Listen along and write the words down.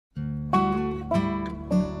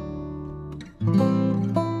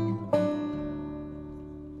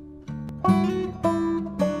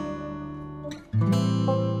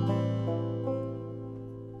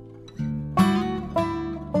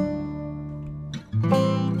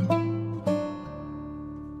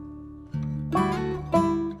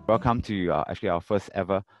welcome to actually our first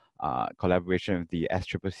ever collaboration with the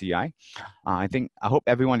SCCCI. I hope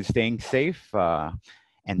everyone is staying safe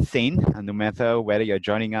and sane, and no matter whether you're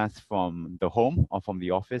joining us from the home or from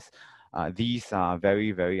the office. These are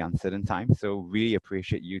very, very uncertain times, so really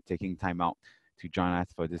appreciate you taking time out to join us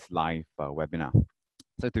for this live webinar.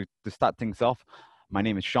 So to start things off, my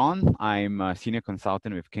name is Sean. I'm a senior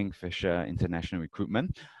consultant with Kingfisher International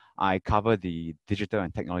Recruitment. I cover the digital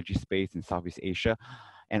and technology space in Southeast Asia,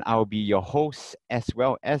 and I'll be your host as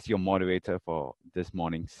well as your moderator for this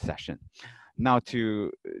morning's session. Now, to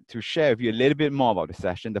share with you a little bit more about the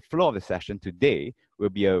session, the flow of the session today will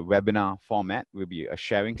be a webinar format. Will be a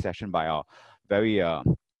sharing session by our very,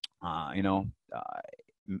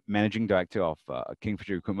 managing director of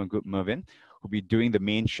Kingfisher Recruitment Group, Mervyn, who'll be doing the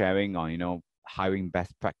main sharing on, hiring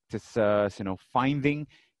best practices, finding,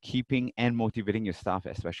 keeping, and motivating your staff,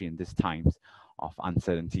 especially in these times of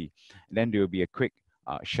uncertainty. And then there will be a quick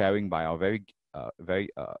sharing by our very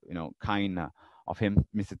kind of him,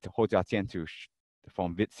 Mr. Ho Jia Tian,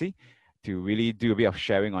 from Vitsi, to really do a bit of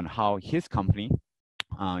sharing on how his company,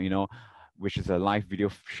 which is a live video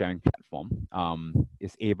sharing platform,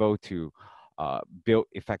 is able to build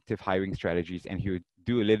effective hiring strategies, and he'll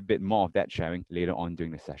do a little bit more of that sharing later on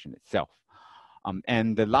during the session itself.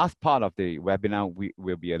 And the last part of the webinar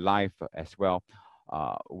will be a live as well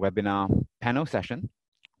webinar panel session,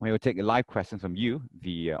 where we'll take live questions from you,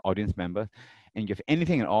 the audience members, and if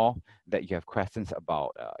anything at all that you have questions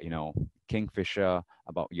about, Kingfisher,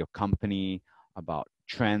 about your company, about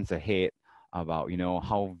trends ahead, about,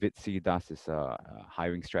 how Vitsi does its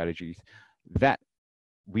hiring strategies, that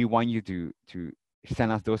we want you to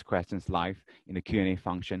send us those questions live in the Q&A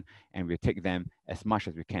function, and we'll take them as much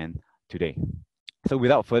as we can today. So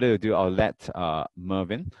without further ado, I'll let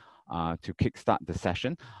Mervyn to kickstart the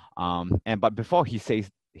session. But before he says,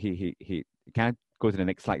 he can I go to the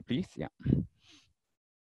next slide, please? Yeah.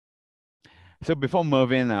 So before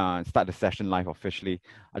Mervyn start the session live officially,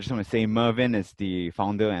 I just want to say Mervyn is the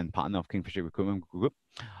founder and partner of Kingfisher Recruitment Group,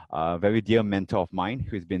 a very dear mentor of mine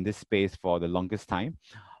who's been in this space for the longest time.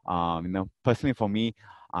 Personally for me,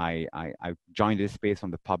 I joined this space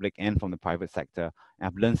from the public and from the private sector, and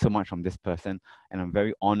I've learned so much from this person, and I'm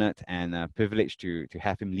very honored and privileged to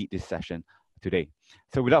have him lead this session today.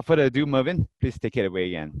 So without further ado, Mervyn, please take it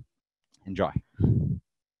away and enjoy.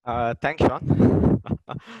 Thanks, Sean.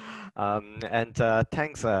 And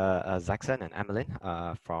thanks, Zaxon and Emmeline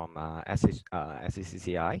from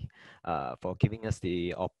SCCCI for giving us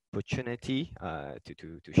the opportunity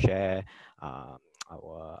to share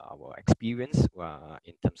our experience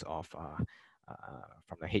in terms of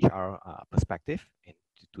from the HR perspective in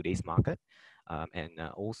today's market. And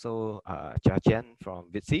also Jia Jian from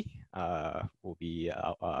Vitsi will be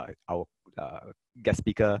our guest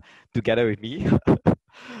speaker together with me.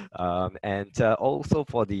 And also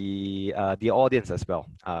for the audience as well.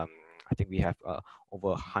 I think we have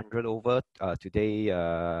over 100 over today,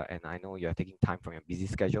 and I know you're taking time from your busy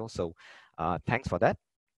schedule, so thanks for that.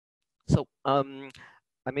 So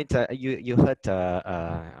you heard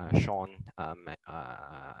Sean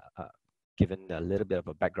given a little bit of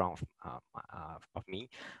a background of me.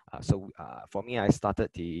 So for me, I started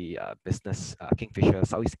the business, Kingfisher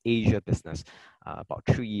Southeast Asia business about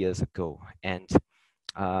 3 years ago, and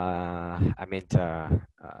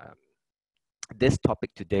this topic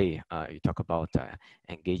today, you talk about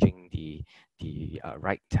engaging the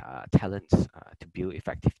right talents to build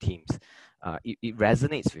effective teams. It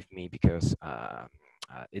resonates with me because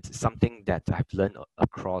it's something that I've learned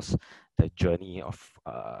across the journey of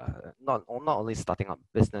not only starting up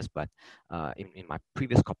business, but in my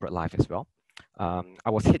previous corporate life as well. I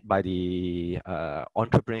was hit by the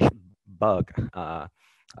entrepreneurship bug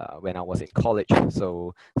when I was in college.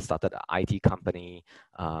 So started an IT company,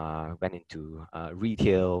 went into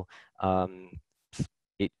retail.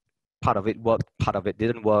 Part of it worked, part of it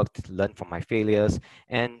didn't work, learned from my failures.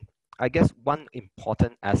 And I guess one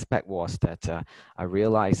important aspect was that I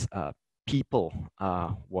realized people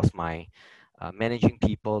was my managing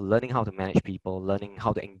people, learning how to manage people, learning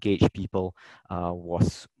how to engage people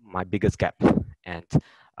was my biggest gap. And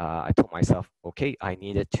I told myself, okay, I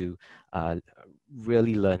needed to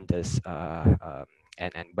really learn this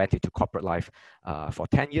and went into corporate life for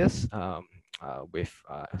 10 years with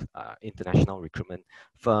international recruitment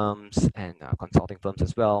firms and consulting firms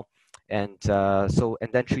as well. And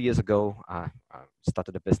then 3 years ago, I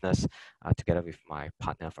started a business together with my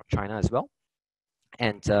partner from China as well.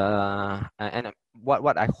 And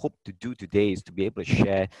what I hope to do today is to be able to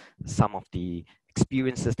share some of the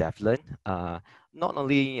experiences that I've learned, not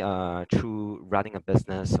only through running a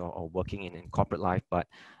business or working in corporate life, but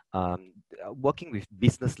working with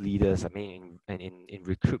business leaders, I mean, in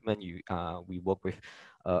recruitment, we work with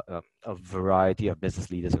a variety of business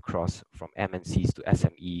leaders across from MNCs to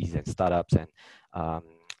SMEs and startups,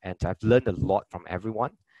 and I've learned a lot from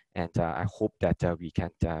everyone. And I hope that we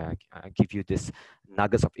can give you this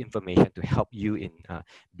nuggets of information to help you in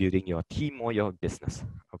building your team or your business.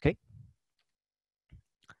 Okay.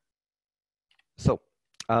 So,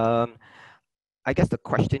 I guess the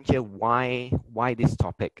question here, why this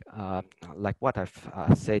topic? Like what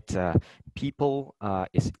I've said, people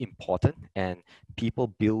is important, and people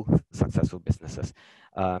build successful businesses.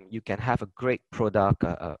 You can have a great product,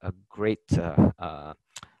 a great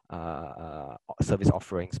service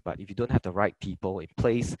offerings, but if you don't have the right people in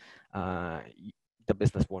place, the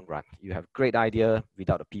business won't run. You have a great idea,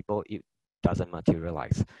 without the people, it doesn't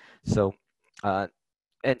materialize. So, and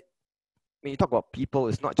when you talk about people,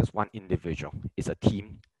 it's not just one individual, it's a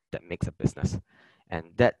team that makes a business.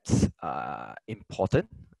 And that's important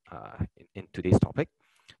in today's topic.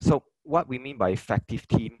 So what we mean by effective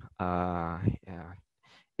team,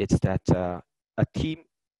 it's that a team,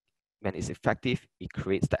 when it's effective, it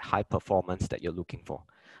creates that high performance that you're looking for,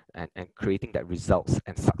 and creating that results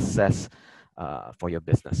and success for your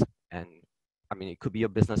business. And I mean, it could be your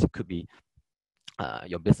business, it could be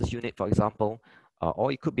your business unit, for example,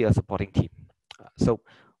 or it could be a supporting team. So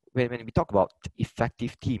when we talk about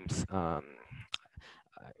effective teams,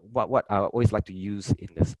 what I always like to use in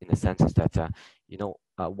the sense is that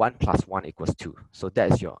 1 + 1 = 2. So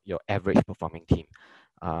that is your average performing team.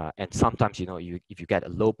 And sometimes if you get a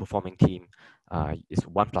low performing team, it's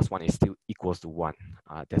 1 + 1 is still equals to 1.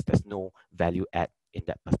 There's no value add in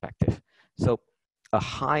that perspective. So a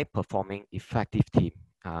high performing effective team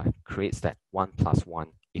creates that 1 +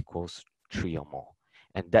 1 = 3 or more,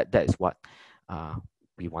 and that is what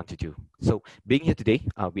we want to do. So being here today,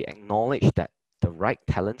 we acknowledge that the right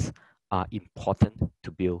talents are important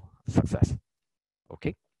to build success.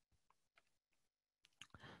 Okay.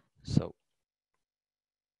 So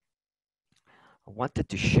I wanted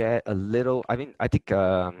to share a little. I mean, I think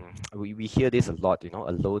we hear this a lot.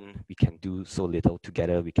 Alone we can do so little.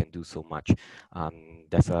 Together we can do so much.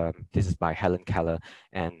 This is by Helen Keller,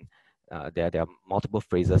 and there are multiple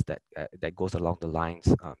phrases that goes along the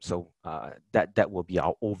lines. So that will be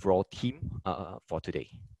our overall theme for today.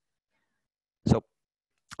 So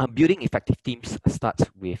building effective teams starts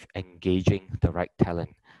with engaging the right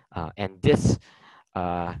talent, and this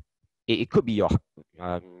it could be you're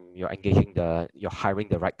hiring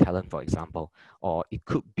the right talent, for example, or it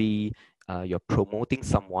could be you're promoting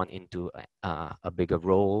someone into a bigger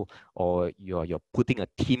role, or you're putting a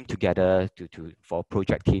team together for a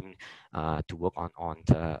project team to work on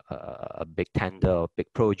a big tender or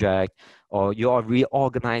big project, or you're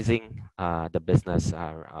reorganizing the business,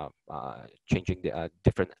 changing the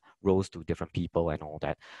different roles to different people and all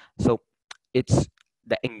that. So it's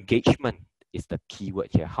the engagement is the key word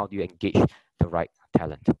here. How do you engage the right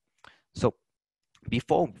talent? So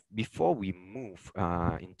before we move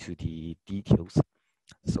into the details,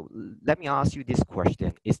 so let me ask you this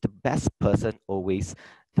question: is the best person always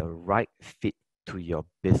the right fit to your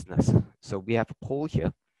business? So we have a poll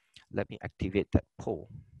here. Let me activate that poll.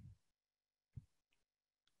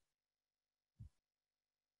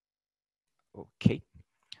 Okay,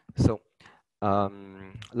 so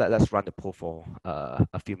let's run the poll for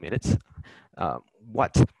a few minutes.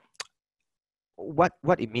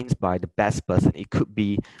 What it means by the best person? It could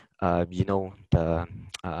be the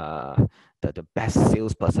best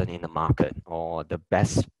salesperson in the market, or the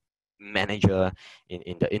best manager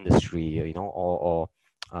in the industry,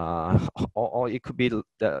 or it could be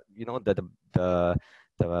the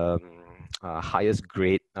highest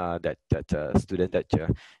grade that student that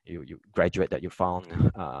you graduate that you found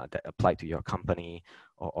that applied to your company,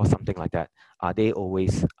 or something like that. Are they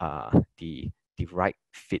always the right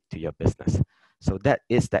fit to your business? So that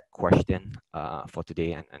is that question for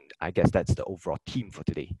today, and I guess that's the overall theme for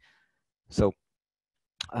today. So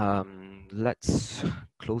let's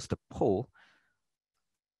close the poll.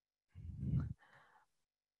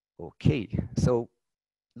 Okay, so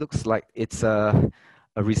looks like it's a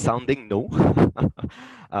resounding no.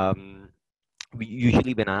 We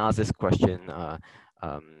usually, when I ask this question,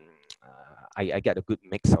 I get a good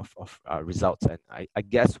mix of results, and I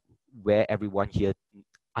guess where everyone here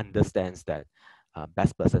understands that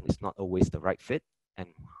best person is not always the right fit,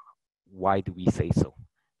 and why do we say so?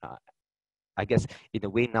 I guess in a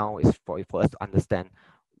way now is for us to understand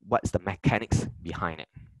what's the mechanics behind it.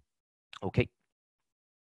 Okay.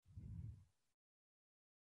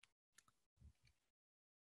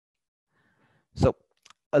 So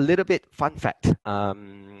a little bit fun fact,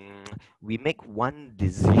 we make one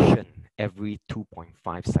decision every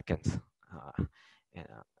 2.5 seconds. And,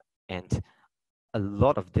 and a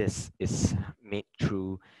lot of this is made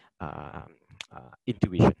through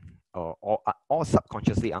intuition or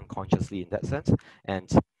subconsciously, unconsciously in that sense.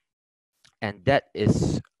 And that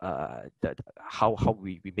is how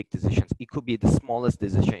we make decisions. It could be the smallest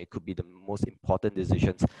decision, it could be the most important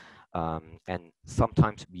decisions, and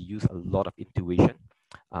sometimes we use a lot of intuition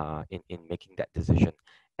in making that decision.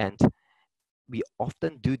 And we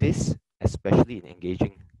often do this, especially in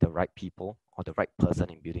engaging the right people or the right person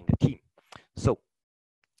in building the team. So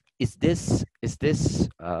is this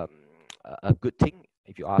a good thing,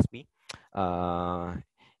 if you ask me?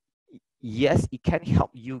 Yes, it can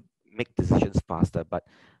help you make decisions faster, but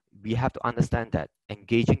we have to understand that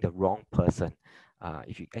engaging the wrong person,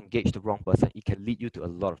 if you engage the wrong person, it can lead you to a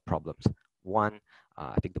lot of problems. One,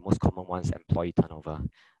 I think the most common one is employee turnover.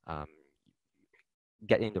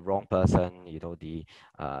 Getting the wrong person, you know, the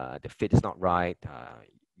fit is not right.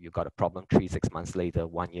 You got a problem 3-6 months later,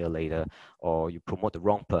 1 year later, or you promote the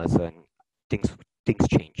wrong person, things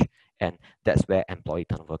change, and that's where employee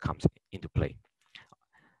turnover comes into play.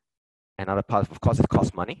 Another part, of course, it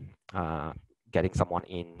costs money. Getting someone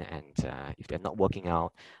in, and if they're not working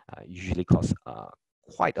out, usually costs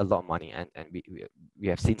quite a lot of money. And we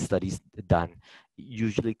have seen studies done. It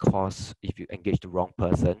usually costs, if you engage the wrong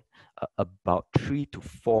person, about 3 to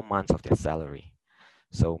 4 months of their salary.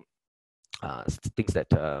 So things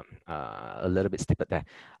that a little bit stupid there.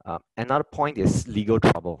 Another point is legal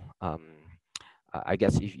trouble. I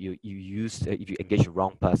guess if you engage the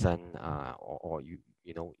wrong person, or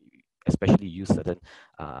you know, especially use certain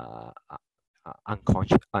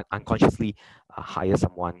unconsciously hire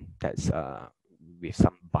someone that's with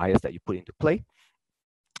some bias that you put into play,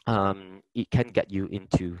 it can get you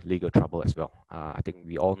into legal trouble as well. I think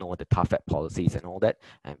we all know the TAFET policies and all that,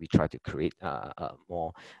 and we try to create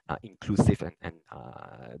more inclusive and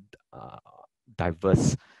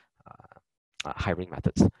diverse hiring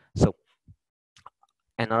methods. So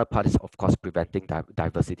another part is, of course, preventing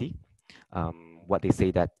diversity. What they say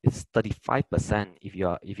that it's 35%. If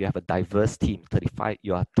you have a diverse team,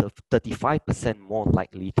 you are 35% more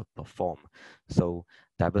likely to perform. So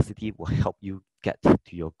diversity will help you get to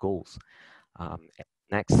your goals.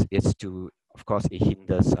 Next is to, of course, it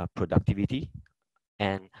hinders productivity,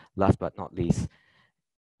 and last but not least,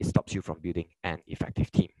 it stops you from building an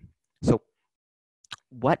effective team. So,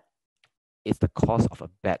 what is the cause of a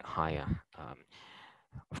bad hire?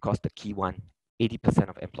 Of course, the key one, 80%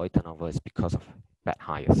 of employee turnover is because of bad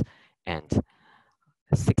hires, and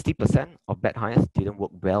 60% of bad hires didn't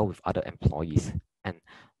work well with other employees. And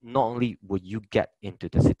not only will you get into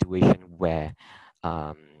the situation where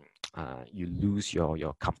you lose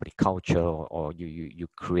your company culture, or you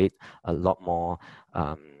create a lot more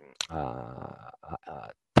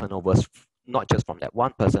turnovers, not just from that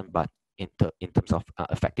one person, but in terms of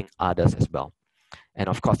affecting others as well. And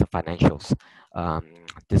of course, the financials.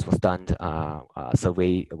 This was done a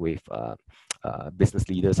survey with business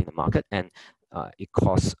leaders in the market, and it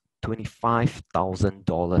costs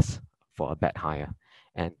 $25,000 for a bad hire.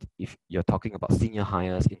 And if you're talking about senior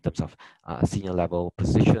hires in terms of senior level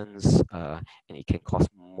positions, and it can cost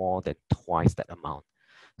more than twice that amount.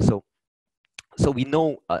 So we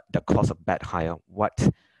know the cost of bad hire.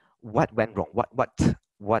 What went wrong?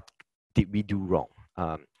 What did we do wrong?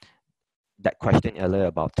 That question earlier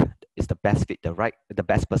about, is the best fit the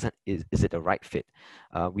best person, is it the right fit?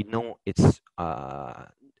 We know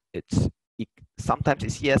sometimes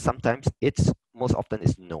it's yes, sometimes it's most often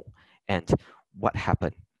it's no. And what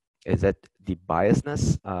happened is that the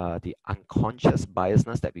biasness, the unconscious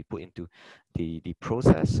biasness that we put into the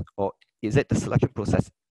process, or is it the selection process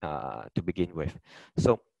to begin with?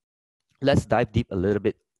 So let's dive deep a little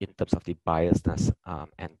bit in terms of the biasness,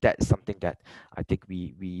 and that's something that I think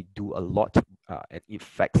we do a lot, and it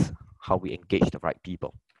affects how we engage the right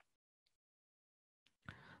people.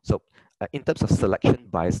 So in terms of selection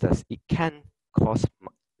biasness, it can cost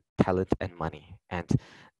talent and money, and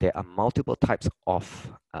there are multiple types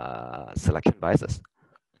of selection biases.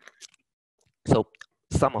 So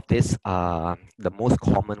some of this, the most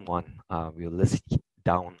common one, we'll list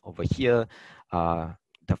down over here.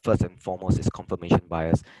 The first and foremost is confirmation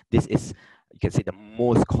bias. This is, you can say, the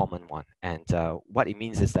most common one. And what it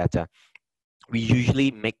means is that we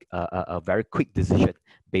usually make a very quick decision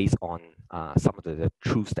based on some of the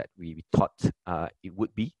truths that we thought it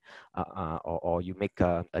would be, or you make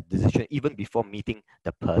a decision even before meeting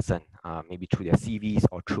the person, maybe through their CVs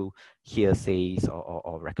or through hearsays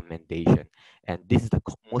or recommendation. And this is the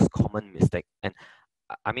most common mistake. And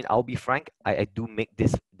I mean, I'll be frank, I do make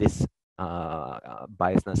this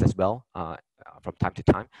biasness as well from time to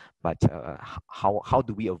time, but how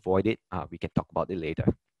do we avoid it? We can talk about it later.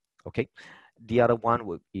 Okay. The other one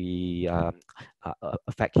would be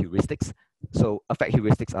affect heuristics. So affect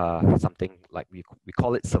heuristics are something like we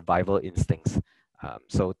call it survival instincts.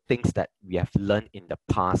 So things that we have learned in the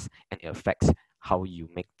past, and it affects how you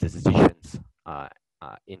make decisions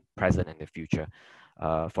in present and the future.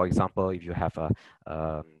 For example, if you have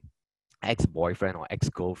a ex-boyfriend or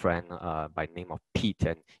ex-girlfriend by name of Pete,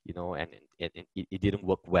 and it didn't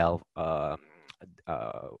work well.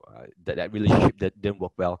 That relationship that didn't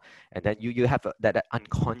work well, and then you have that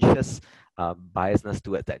unconscious biasness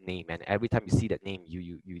towards that name, and every time you see that name,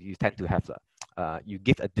 you tend to have you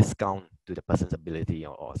give a discount to the person's ability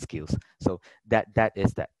or skills. So that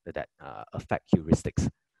is that affect heuristics.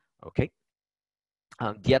 Okay.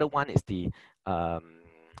 The other one is the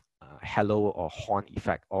halo or horn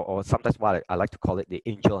effect, or sometimes what I like to call it the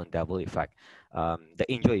angel and devil effect. The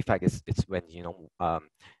angel effect is it's when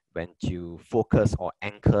when you focus or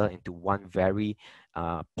anchor into one very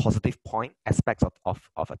positive point aspects of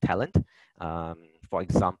a talent. For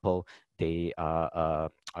example, they are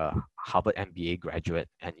a Harvard MBA graduate,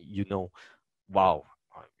 and wow,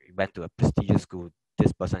 went to a prestigious school.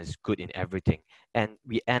 This person is good in everything, and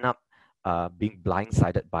we end up being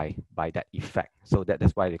blindsided by that effect. So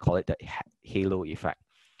that's why they call it the halo effect.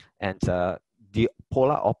 And the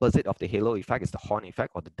polar opposite of the halo effect is the horn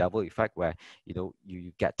effect or the devil effect, where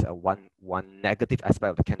you get one negative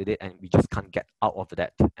aspect of the candidate, and we just can't get out of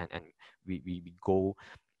that, and we go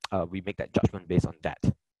we make that judgment based on that.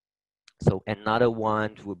 So another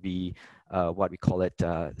one would be what we call it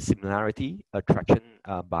similarity attraction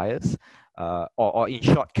bias, or in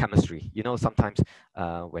short, chemistry. Sometimes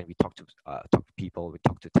when we talk to people, we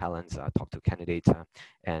talk to talents, talk to candidates,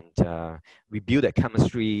 and we build that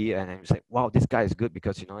chemistry, and we say, wow, this guy is good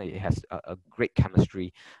because it has a great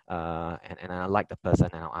chemistry, and I like the person,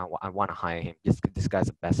 and I want to hire him. This guy's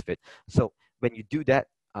the best fit. So when you do that,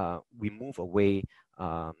 we move away.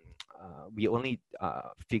 We only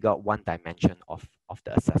figure out one dimension of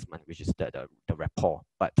the assessment, which is the rapport,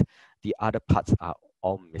 but the other parts are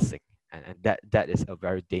all missing, and that is a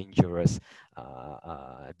very dangerous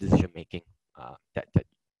decision making that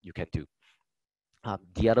you can do.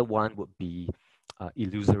 The other one would be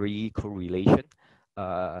illusory correlation.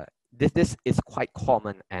 This is quite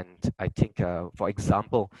common, and I think, for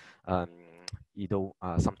example,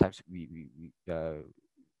 sometimes when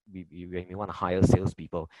we want to hire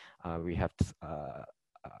salespeople, we have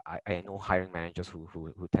I know hiring managers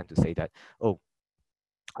who tend to say that, oh,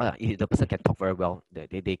 if the person can talk very well,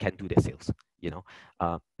 they can do their sales,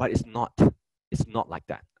 but it's not like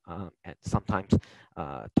that. And sometimes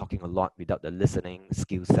talking a lot without the listening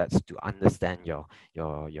skill sets to understand your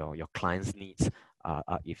client's needs,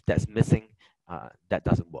 if that's missing, that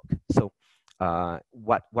doesn't work. So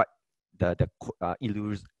what the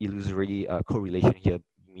illusory correlation here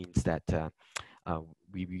means that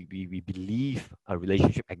we believe a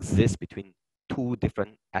relationship exists between two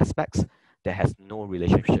different aspects that has no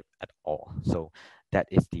relationship at all. So that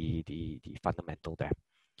is the fundamental there.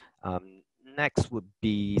 Next would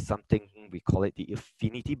be something we call it the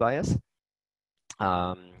affinity bias.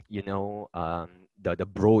 The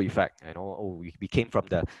bro effect. Oh, we came from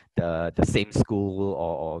the same school,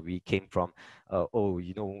 or we came from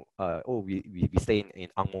we stay in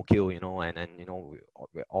Ang Mo Kio, and then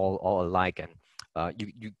we're all alike, and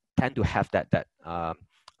you tend to have that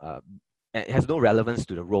it has no relevance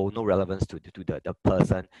to the role, no relevance to the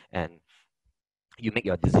person, and you make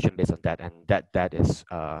your decision based on that, and that is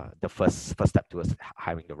the first step towards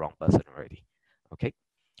hiring the wrong person already. Okay.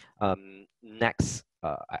 Next,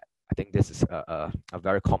 I think this is a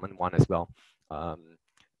very common one as well.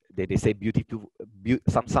 They say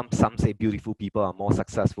some say beautiful people are more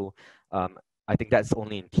successful. I think that's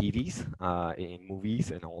only in TVs, in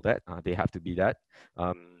movies and all that. They have to be that.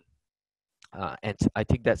 And I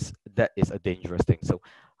think that is a dangerous thing. So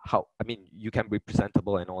you can be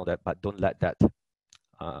presentable and all that, but don't let that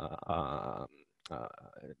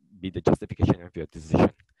be the justification of your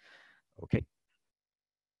decision. Okay.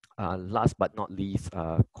 Last but not least,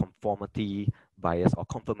 conformity bias or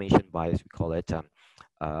confirmation bias, we call it.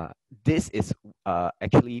 This is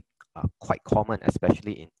actually quite common,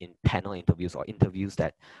 especially in panel interviews or interviews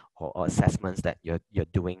or assessments that you're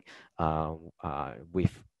doing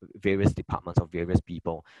with various departments or various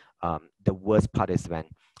people. The worst part is when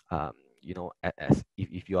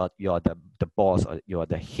if you're the boss, or you're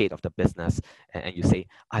the head of the business, and you say,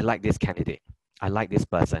 I like this candidate, I like this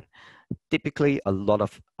person. Typically, a lot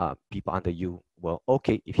of people under you, well,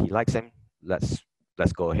 okay, if he likes him, let's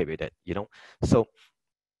go ahead with it. So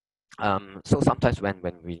So sometimes when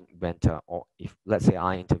we went, or if let's say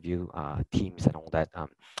I interview teams and all that,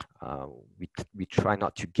 we try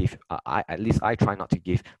not to give. At least I try not to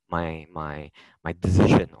give my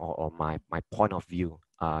decision or my point of view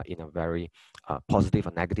in a very positive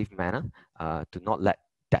or negative manner. To not let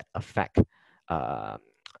that affect uh,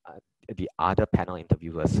 the other panel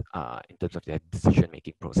interviewers in terms of their decision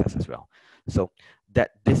making process as well. So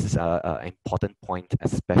that this is a important point,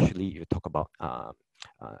 especially you talk about.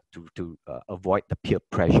 To avoid the peer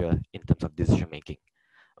pressure in terms of decision making.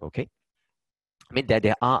 Okay, I mean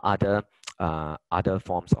there are other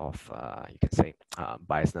forms of you can say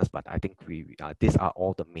biasness, but I think these are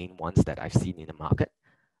all the main ones that I've seen in the market.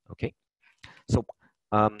 Okay, so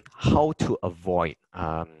how to avoid?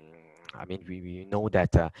 I mean we know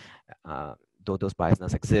that though those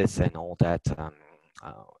biasness exist and all that.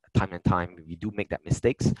 Time and time we do make that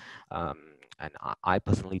mistakes, and I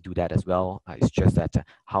personally do that as well. It's just that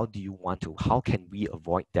how can we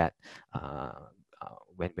avoid that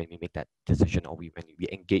when we make that decision, or when we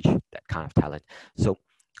engage that kind of talent? So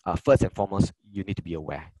first and foremost, you need to be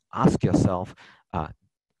aware. Ask yourself,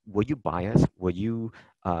 were you biased? Were you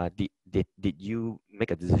did you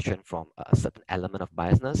make a decision from a certain element of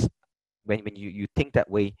biasness? When you think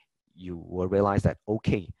that way, you will realize that,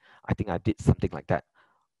 okay, I think I did something like that.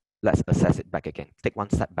 Let's assess it back again. Take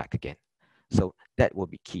one step back again. So that will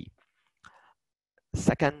be key.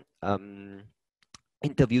 Second,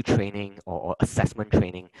 interview training or assessment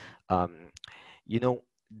training. You know,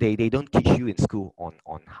 they don't teach you in school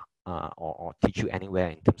or teach you anywhere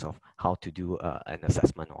in terms of how to do an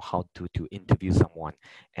assessment or how to interview someone.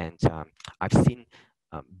 And I've seen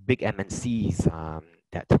big MNCs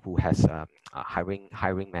that who has hiring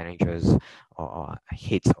managers or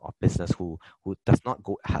heads of business who does not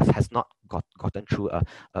go has not gotten through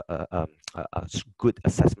a good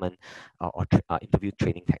assessment or interview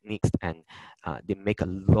training techniques, and they make a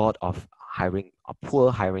lot of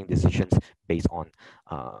poor hiring decisions based on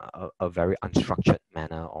a very unstructured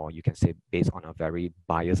manner, or you can say based on a very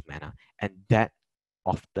biased manner, and that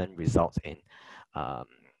often results in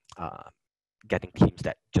getting teams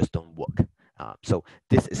that just don't work. So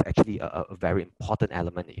this is actually a very important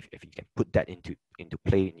element. If you can put that into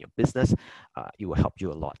play in your business, it will help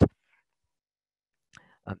you a lot.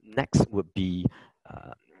 Next would be,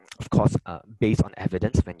 of course, based on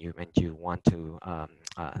evidence when you want to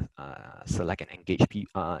select and engage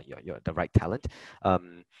the right talent.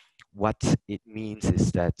 What it means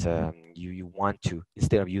is that you want to,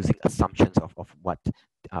 instead of using assumptions of what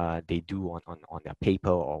they do on their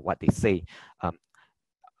paper or what they say,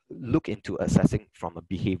 look into assessing from a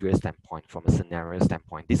behavior standpoint, from a scenario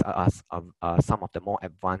standpoint. These are some of the more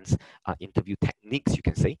advanced interview techniques, you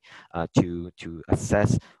can say, to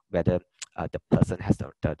assess whether the person has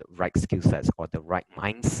the right skill sets or the right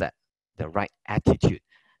mindset, the right attitude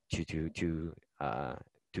to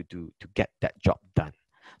get that job done.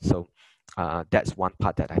 So that's one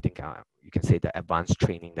part that I think you can say the advanced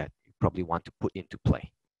training that you probably want to put into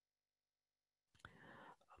play.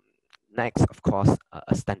 Next, of course,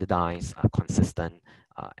 a standardized, consistent,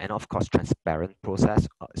 and of course, transparent process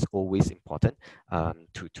is always important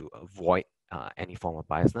to avoid any form of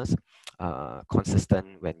biasness.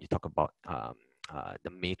 Consistent when you talk about the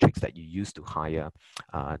matrix that you use to hire,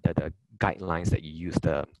 the guidelines that you use,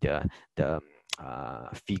 the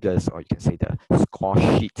figures, or you can say the score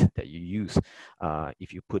sheet that you use.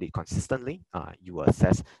 If you put it consistently, you will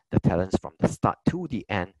assess the talents from the start to the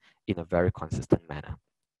end in a very consistent manner.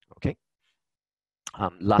 Okay.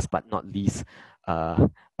 Last but not least, a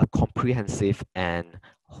comprehensive and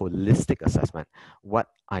holistic assessment. What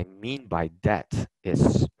I mean by that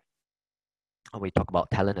is, when we talk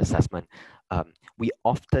about talent assessment, we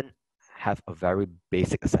often have a very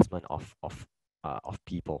basic assessment of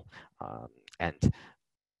people, and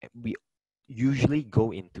we usually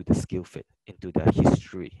go into the skill fit, into the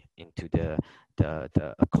history, into the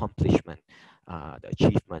accomplishment, the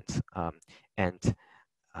achievements, and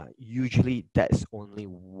usually that is only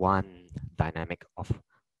one dynamic of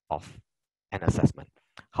an assessment.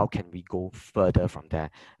 How can we go further from there?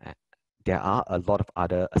 There are a lot of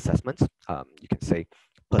other assessments. You can say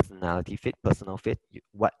personality fit, personal fit.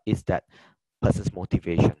 What is that person's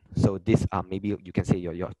motivation? So these are maybe you can say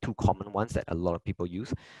your two common ones that a lot of people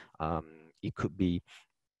use. It could be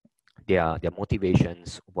their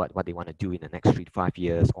motivations, what they want to do in the next 3 to 5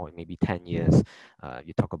 years, or maybe 10 years.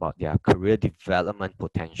 You talk about their career development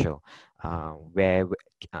potential, where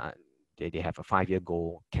they have a 5-year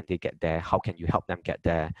goal. Can they get there? How can you help them get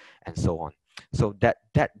there? And so on. So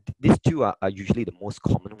these two are usually the most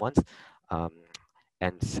common ones.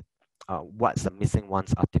 And what's the missing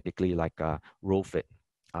ones are typically like role fit.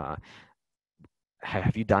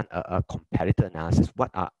 have you done a competitor analysis?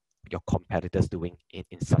 What are your competitors doing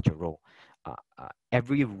in such a role?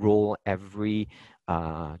 Every role, every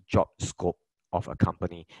job scope of a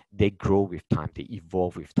company, they grow with time, they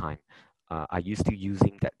evolve with time. Are you still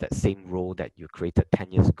using that same role that you created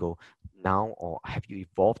 10 years ago now, or have you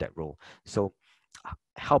evolved that role? So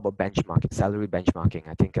how about benchmarking, salary benchmarking?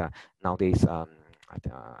 I think nowadays, I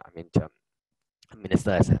mean,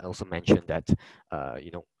 Minister has also mentioned that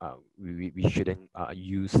we shouldn't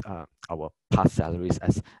use our past salaries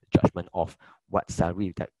as judgment of what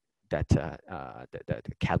salary the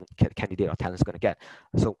candidate or talent is going to get.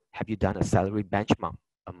 So have you done a salary benchmark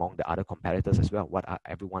among the other competitors as well? What are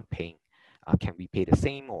everyone paying? Can we pay the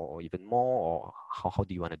same or even more, or how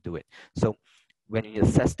do you want to do it? So when you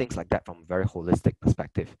assess things like that from a very holistic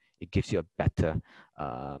perspective, it gives you a better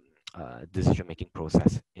decision-making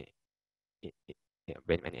process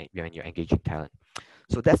when you're engaging talent.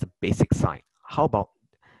 So that's the basic side. How about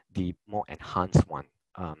the more enhanced one?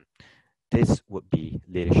 This would be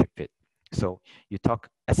leadership fit. So you talk,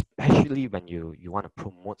 especially when you want to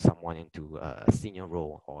promote someone into a senior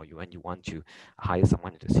role, or when you want to hire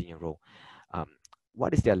someone into a senior role.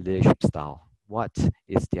 What is their leadership style? What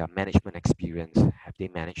is their management experience? Have they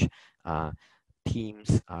managed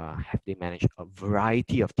teams? Have they managed a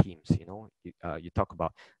variety of teams? You talk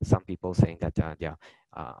about some people saying that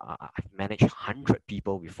I've managed 100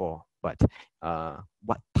 people before, but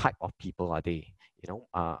what type of people are they?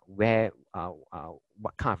 What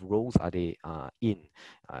kind of roles are they in?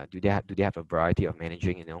 Do they have a variety of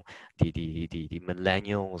managing? The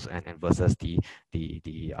millennials and versus the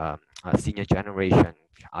senior generation.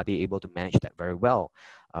 Are they able to manage that very well?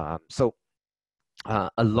 So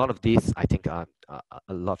a lot of these, I think, a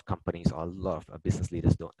lot of companies or a lot of business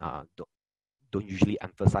leaders don't usually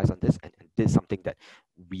emphasize on this, and this is something that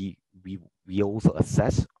we also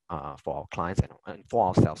assess for our clients and for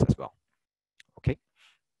ourselves as well. Okay.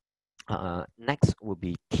 Next will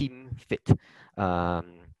be team fit.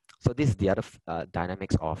 So this is the other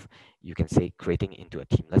dynamics of, you can say, creating into a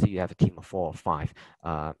team. Let's say you have a team of 4 or 5.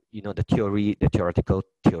 The theoretical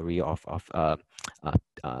theory of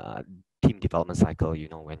team development cycle.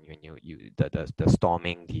 When you the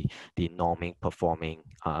storming, the norming, performing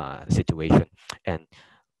situation, and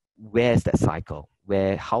where's that cycle?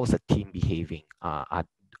 How's the team behaving?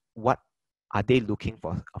 What are they looking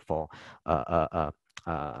for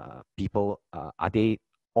people? Are they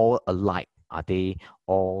all alike? Are they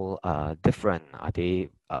all different? Are they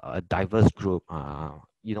a diverse group?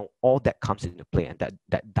 All that comes into play, and that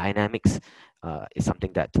dynamics is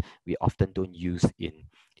something that we often don't use in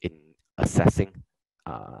assessing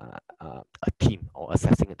a team, or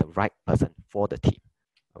assessing the right person for the team.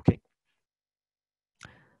 Okay.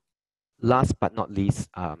 Last but not least,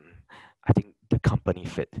 I think the company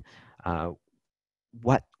fit.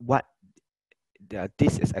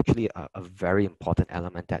 This is actually a very important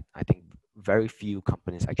element that I think very few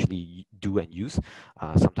companies actually do and use.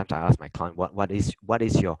 Sometimes I ask my client, what is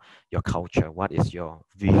your culture? What is your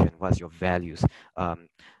vision? What's your values?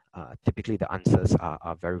 Typically the answers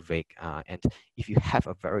are very vague. And if you have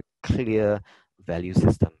a very clear value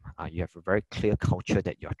system, you have a very clear culture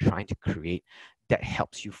that you're trying to create, that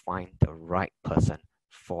helps you find the right person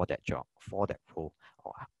for that job, for that role,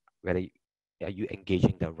 or whether are you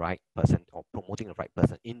engaging the right person or promoting the right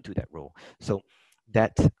person into that role. So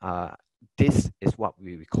that this is what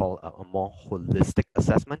we call a more holistic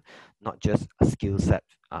assessment, not just a skill set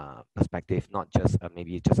perspective, not just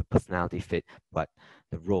maybe just a personality fit, but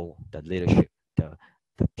the role, the leadership, the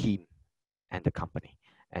team, and the company.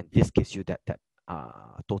 And this gives you that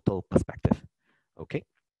total perspective. Okay.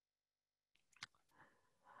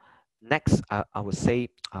 Next, I would say,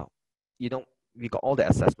 we got all the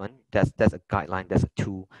assessment. That's a guideline. That's a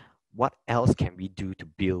tool. What else can we do to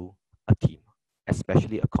build a team,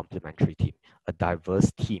 especially a complementary team, a diverse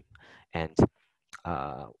team? And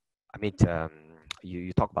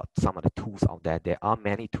you talk about some of the tools out there. There are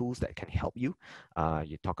many tools that can help you.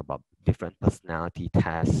 You talk about different personality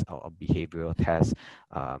tests or behavioral tests.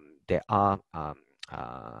 There are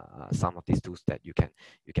some of these tools that you can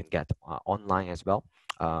get online as well.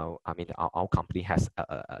 Our company has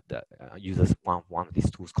uses one of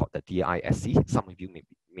these tools called the DISC. Some of you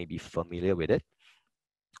may be familiar with it.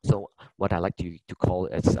 So what I like to call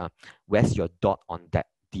is where's your dot on that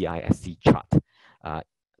DISC chart?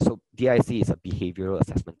 So DISC is a behavioral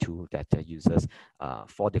assessment tool that uses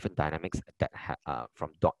 4 different dynamics that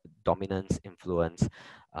from dominance, influence,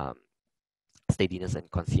 steadiness, and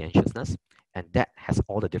conscientiousness, and that has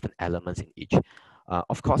all the different elements in each.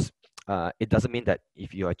 Of course, it doesn't mean that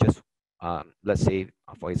if you are just let's say,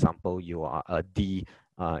 for example, you are a D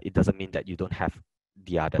it doesn't mean that you don't have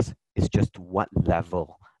the others. It's just to what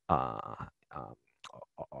level, um,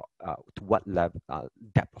 to what level,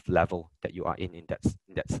 depth of level that you are in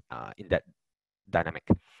that dynamic.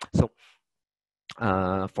 So,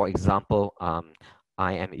 for example,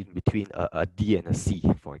 I am in between a D and a C,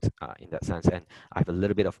 in that sense, and I have a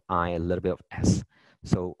little bit of I, a little bit of S.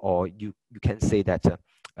 So, or you can say that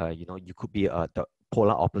you know, you could be the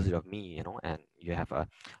polar opposite of me, you know, and you have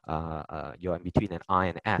you're in between an I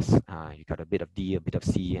and S. You got a bit of D, a bit of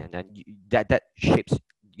C, and then that shapes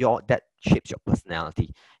your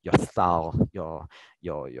personality, your style, your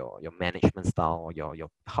management style, or your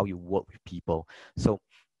how you work with people. So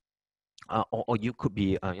or you could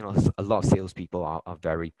be, you know, a lot of salespeople are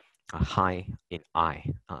very high in I,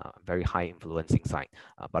 very high influencing side,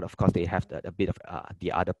 but of course they have a bit of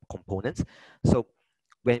the other components. So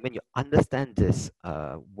when you understand this,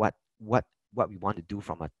 what we want to do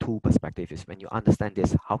from a tool perspective is, when you understand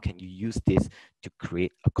this, how can you use this to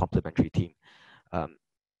create a complementary team?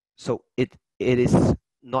 So it is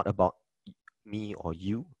not about me or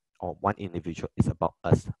you or one individual. It's about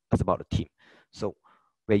us. It's about a team. So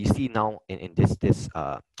where you see now in this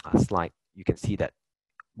slide, you can see that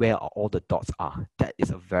where all the dots are. That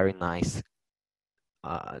is a very nice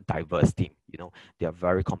diverse team. You know, they are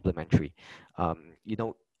very complementary. You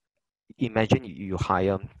know, imagine you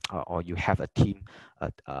hire or you have a team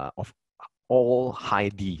of all high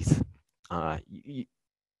Ds.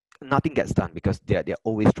 Nothing gets done because they're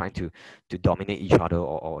always trying to dominate each other,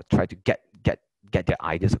 or try to get their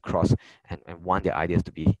ideas across, and want their ideas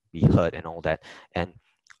to be heard and all that, and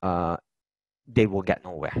they will get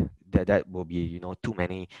nowhere. That will be, you know, too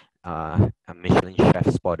many Michelin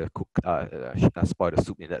chefs spoil the cook, spoil the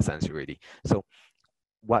soup in that sense already. So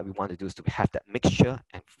what we want to do is to have that mixture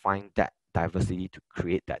and find that diversity to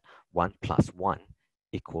create that 1 + 1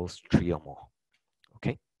 = 3 or more.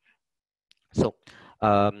 Okay. So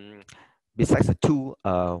besides the two,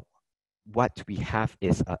 what we have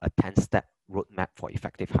is a 10-step roadmap for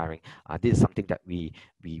effective hiring. This is something that we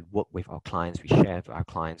work with our clients, we share with our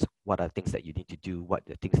clients. What are the things that you need to do? What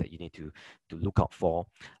are the things that you need to look out for?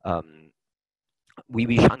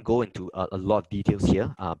 We shan't go into a lot of details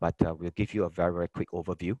here, but we'll give you a very, very quick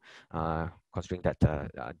overview, considering that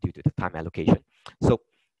due to the time allocation. So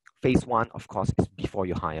phase one, of course, is before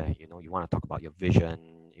you hire. You know, you want to talk about your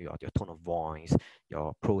vision, your tone of voice,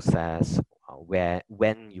 your process,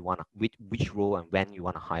 when you want to, which role and when you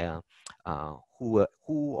want to hire, who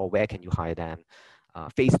or where can you hire them.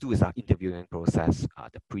 Phase two is our interviewing process,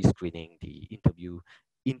 the pre-screening, the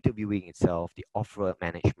interviewing itself, the offer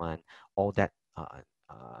management, all that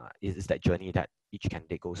is that journey that each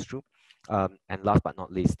candidate goes through. And last but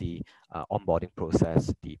not least, the onboarding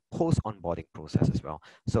process, the post-onboarding process as well.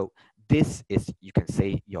 So this is, you can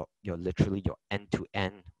say, your literally your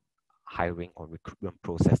end-to-end hiring or recruitment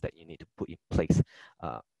process that you need to put in place.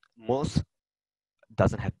 Most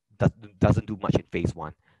doesn't do much in phase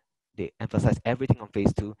one. They emphasize everything on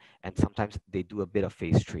phase two, and sometimes they do a bit of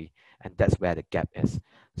phase three, and that's where the gap is.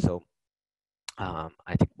 So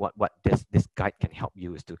I think what this guide can help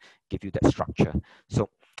you is to give you that structure. So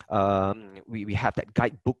we have that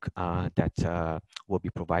guidebook that will be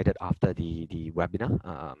provided after the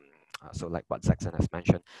webinar. So like what Zaxon has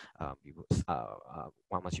mentioned,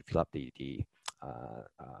 once you fill up the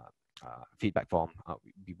feedback form,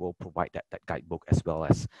 we will provide that guidebook as well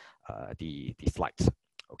as the slides.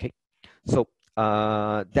 Okay, so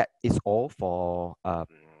that is all for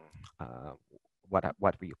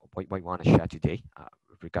what we want to share today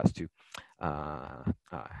with regards to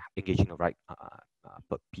engaging the right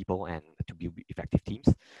people and to build effective teams.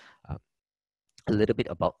 A little bit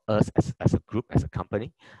about us as a group, as a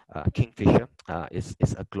company. Kingfisher is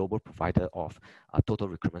a global provider of total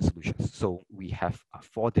recruitment solutions. So we have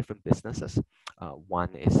 4 different businesses.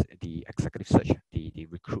 One is the executive search, the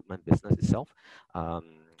recruitment business itself,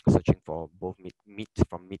 searching for both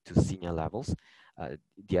from mid to senior levels.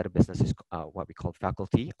 The other business is what we call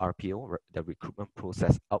faculty, RPO, the recruitment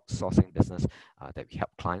process outsourcing business that we help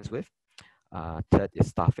clients with. Third is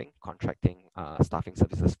staffing, contracting staffing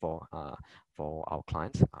services for our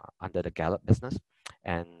clients under the Gallup business.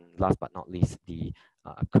 And last but not least, the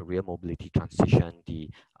career mobility transition, you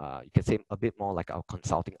can say a bit more like our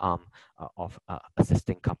consulting arm of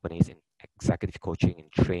assisting companies in executive coaching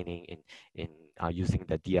and training in using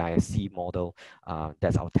the DISC model.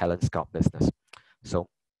 That's our talent scout business. So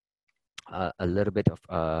a little bit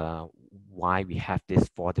of why we have these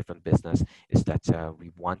 4 different business is that we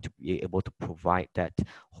want to be able to provide that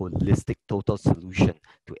holistic total solution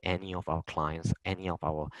to any of our clients, any of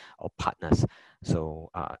our partners. So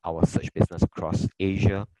our search business across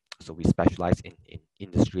Asia, So we specialize in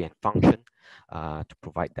industry and function to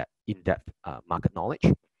provide that in-depth market knowledge.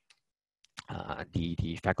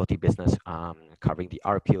 The faculty business covering the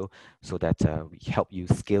RPO, so that we help you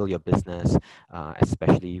scale your business,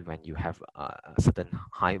 especially when you have a certain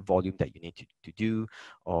high volume that you need to do,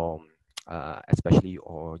 or especially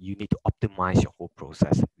or you need to optimize your whole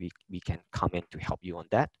process. We can come in to help you on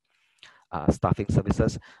that. Staffing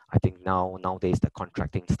services, I think nowadays the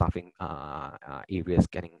contracting staffing area is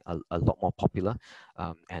getting a lot more popular,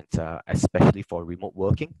 and especially for remote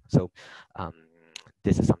working. So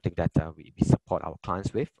this is something that we support our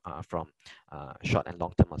clients with from short and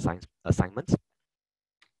long-term assignments.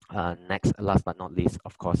 Next, last but not least,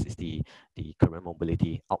 of course, is the career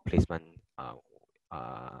mobility outplacement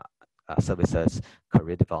services,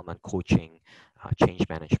 career development coaching, change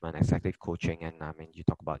management, executive coaching, and I mean, you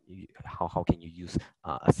talk about how can you use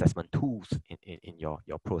assessment tools in your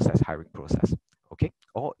process, hiring process, okay,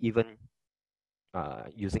 or even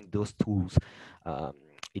using those tools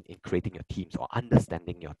in creating your teams or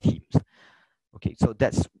understanding your teams. Okay, so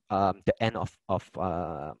that's the end of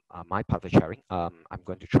my part of sharing. I'm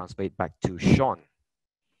going to transfer it back to Sean.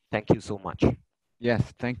 Thank you so much.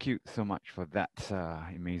 Yes, thank you so much for that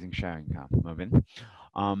amazing sharing, Mervyn.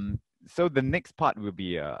 So the next part will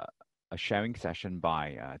be a sharing session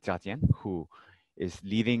by Jia Jian, who is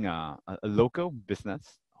leading a local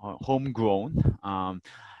business, homegrown,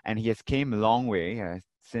 and he has came a long way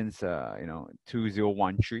since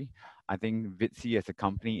 2013. I think Vitsi as a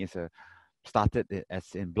company is started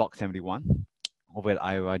as in Block 71 over at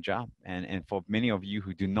Ayer Rajah, and for many of you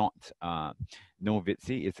who do not know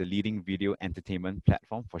Vitsi, it's a leading video entertainment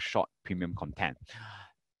platform for short premium content.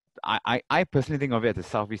 I personally think of it as a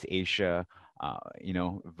Southeast Asia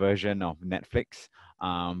version of Netflix,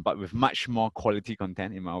 but with much more quality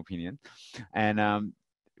content, in my opinion. And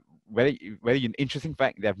very interesting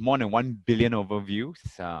fact, they have more than 1 billion overviews,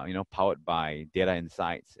 powered by data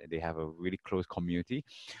insights. They have a really close community,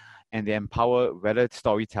 and they empower whether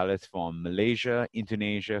storytellers from Malaysia,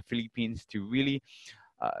 Indonesia, Philippines to really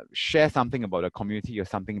share something about a community or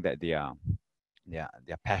something that they are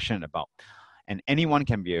passionate about. And anyone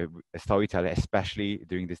can be a storyteller, especially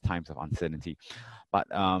during these times of uncertainty. But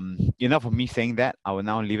enough of me saying that. I will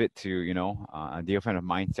now leave it to a dear friend of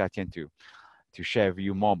mine, Jia Jian, to share with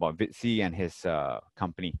you more about Vitsi and his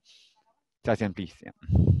company. Jia Jian, please. Yeah.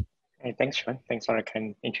 Hey, thanks, Sean. Thanks for a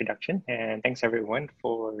kind introduction, and thanks everyone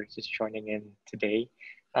for just joining in today.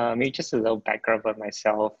 Maybe just a little background about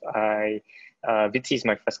myself. Vitsi is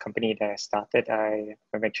my first company that I started.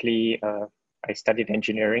 I'm actually I studied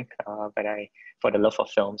engineering, but for the love of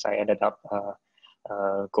films, I ended up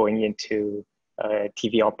going into a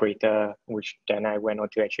TV operator, which then I went on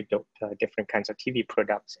to actually build different kinds of TV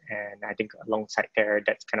products. And I think alongside there,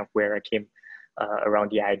 that's kind of where I came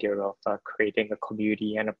around the idea of creating a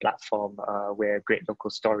community and a platform where great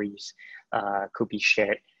local stories could be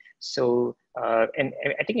shared. So, and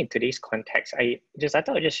I think in today's context, I thought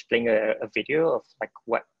I'd just playing a video of like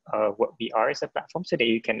what we are as a platform, so that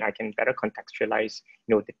I can better contextualize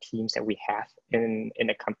the teams that we have in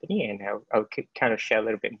the company, and I'll kind of share a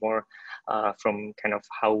little bit more from kind of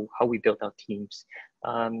how we build our teams.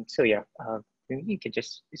 So yeah, maybe you could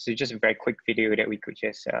this is just a very quick video that we could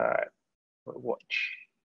just watch.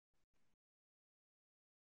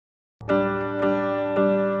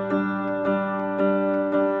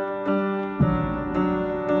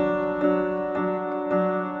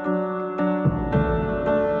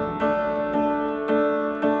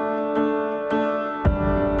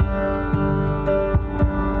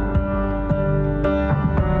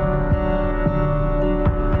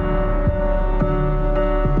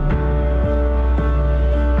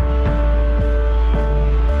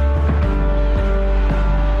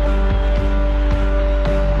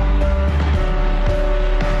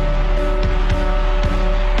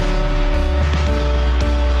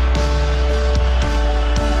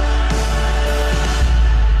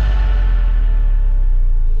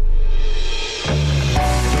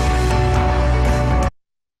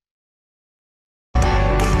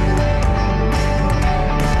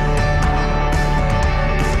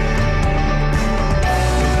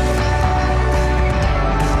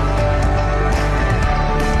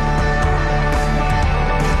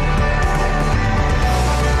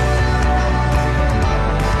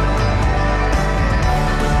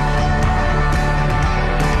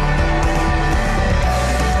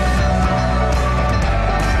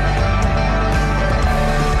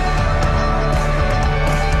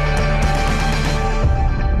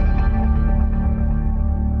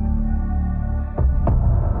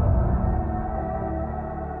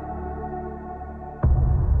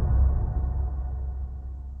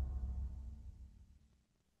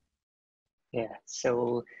 Yeah,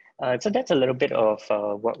 so that's a little bit of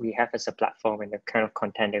what we have as a platform and the kind of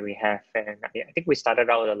content that we have. And I think we started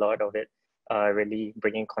out a lot of it really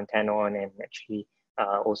bringing content on and actually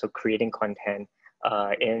also creating content.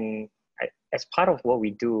 As part of what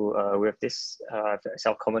we do with this as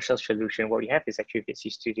our commercial solution, what we have is actually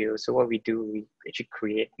Vitsy Studio. So what we do, we actually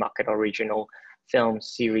create market original film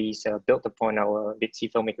series built upon our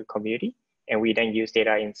Vitsy filmmaker community. And we then use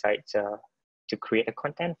data insights to create the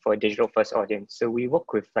content for a digital first audience. So we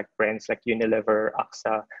work with like brands like Unilever,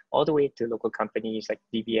 AXA, all the way to local companies like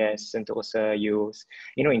DBS, Sentosa, Yu's,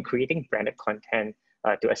 in creating branded content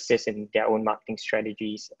to assist in their own marketing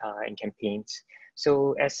strategies and campaigns.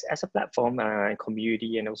 So as a platform and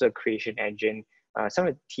community and also a creation engine, some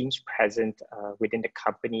of the teams present within the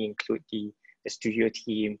company include the studio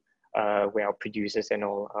team, where our producers and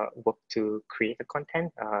all work to create the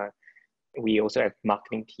content. We also have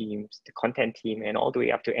marketing teams, the content team, and all the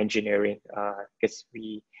way up to engineering, because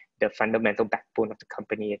the fundamental backbone of the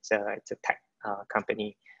company, it's a tech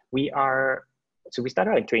company. We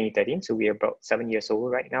started in 2013, so we're about 7 years old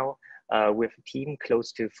right now, with a team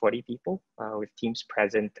close to 40 people, with teams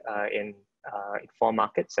present in 4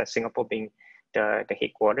 markets, Singapore being the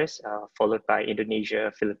headquarters, followed by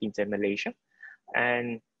Indonesia, Philippines, and Malaysia.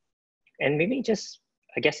 And maybe just,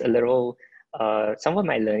 I guess, a little, some of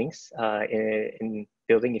my learnings in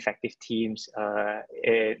building effective teams,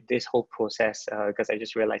 this whole process, because I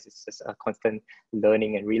just realized it's just a constant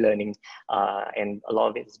learning and relearning, and a lot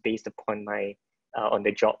of it is based upon my on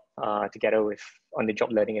the job, together with on the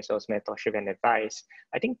job learning as well as mentorship and advice.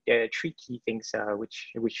 I think there are 3 key things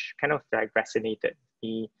which kind of like resonated with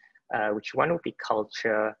me, which one would be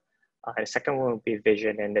culture, the second one would be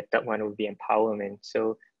vision, and the third one would be empowerment.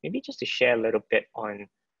 So maybe just to share a little bit on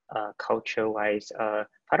culture-wise,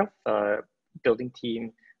 part of building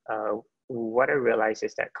team, what I realized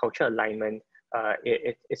is that culture alignment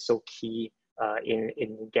is so key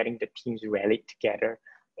in getting the teams rallied together.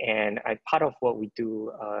 And part of what we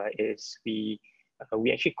do is we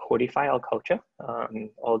actually codify our culture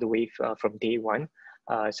all the way from day one.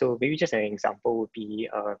 So maybe just an example would be,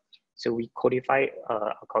 so we codify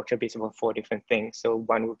our culture based on 4 different things. So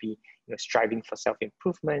one would be striving for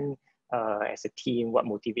self-improvement as a team, what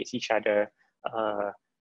motivates each other,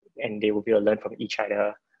 and they will be able to learn from each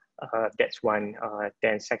other. That's one.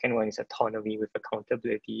 Then second one is autonomy with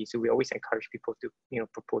accountability. So we always encourage people to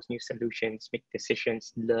propose new solutions, make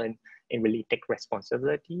decisions, learn, and really take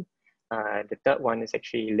responsibility. The third one is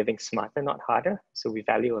actually living smarter, not harder. So we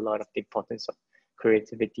value a lot of the importance of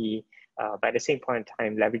creativity, but at the same point in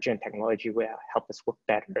time, leveraging technology will help us work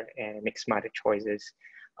better and make smarter choices.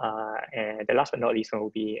 And the last but not least one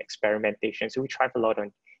will be experimentation. So we thrive a lot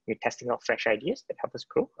on testing out fresh ideas that help us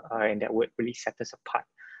grow, and that would really set us apart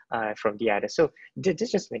from the others. So this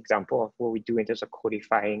is just an example of what we do in terms of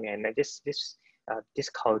codifying, and this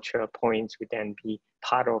culture points would then be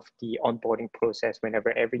part of the onboarding process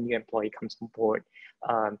whenever every new employee comes on board,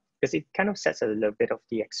 because it kind of sets a little bit of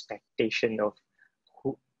the expectation of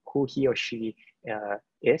who he or she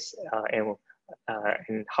is, and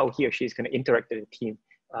how he or she is going to interact with the team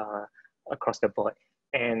across the board.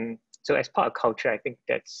 And so as part of culture, I think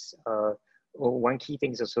that's one key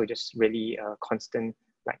thing is also just really constant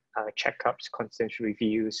checkups, constant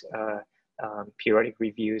reviews, periodic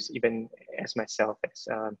reviews, even as myself as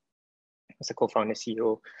a co-founder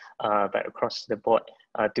CEO, but across the board,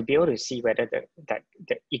 to be able to see whether that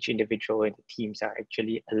each individual in the teams are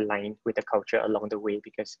actually aligned with the culture along the way,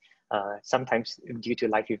 because sometimes due to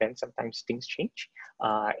life events, sometimes things change,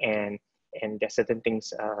 and there's certain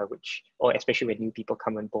things or especially when new people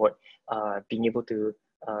come on board, being able to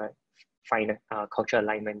find culture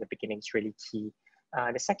alignment in the beginning is really key.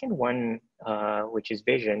 The second one, which is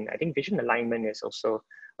vision, I think vision alignment is also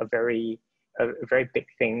a very big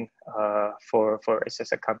thing for us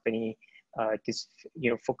as a company. This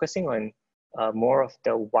focusing on more of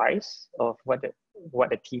the whys of what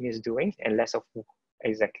the team is doing and less of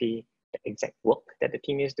exactly the exact work that the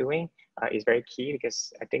team is doing is very key,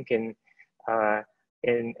 because I think in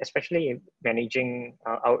especially in managing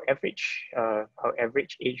our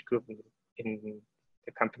average age group in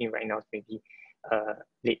the company right now is maybe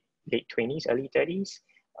late 20s, early 30s,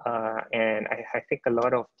 and I think a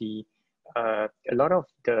lot of the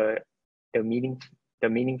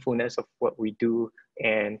meaningfulness of what we do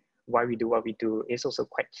and why we do what we do is also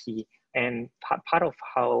quite key. And part of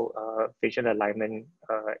how vision alignment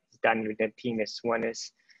is done with the team is, one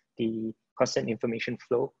is the constant information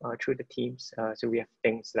flow through the teams. So we have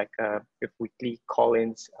things like with weekly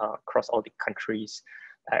call-ins across all the countries.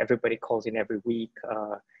 Everybody calls in every week,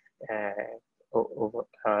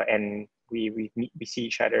 and we see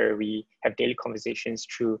each other, we have daily conversations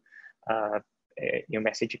through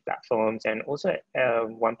messaging platforms, and also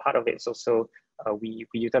one part of it is also we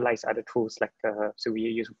utilize other tools like so we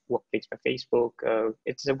use Workplace by Facebook.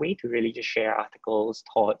 It's a way to really just share articles,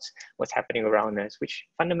 thoughts, what's happening around us, which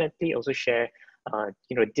fundamentally also share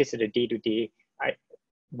this is the day-to-day.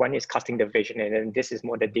 One is casting the vision, and then this is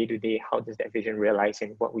more the day-to-day. How does that vision realize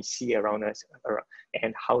in what we see around us,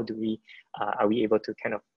 and how do we are we able to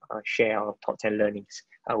kind of share our thoughts and learnings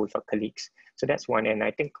with our colleagues? So that's one. And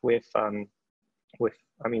I think with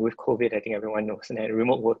COVID, I think everyone knows that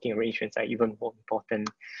remote working arrangements are even more important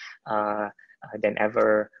than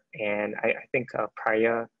ever. And I think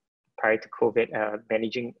prior to COVID,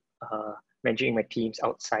 managing my teams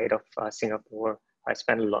outside of Singapore, I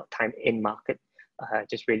spent a lot of time in market,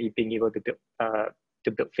 just really being able to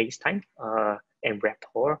build FaceTime and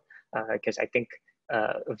rapport, because I think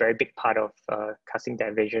a very big part of casting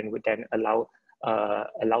that vision would then allow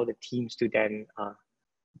the teams to then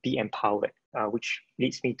be empowered, which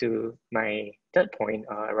leads me to my third point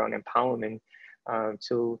around empowerment.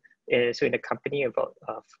 So in the company about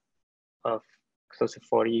of close to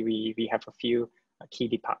 40, we have a few key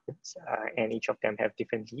departments, and each of them have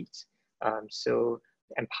different leads. So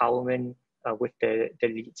empowerment with the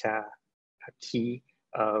leads are key.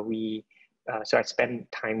 So I spend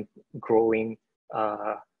time growing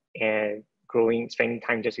and spending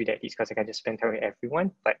time just with that leads, because I can just spend time with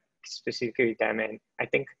everyone, but specifically with them. And I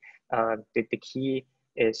think the key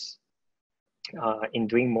is in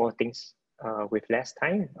doing more things with less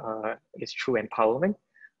time is true empowerment.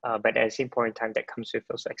 But at the same point in time, that comes with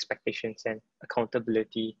also expectations and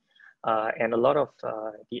accountability. And a lot of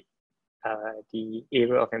the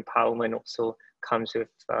area of empowerment also comes with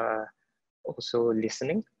also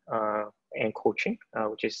listening and coaching,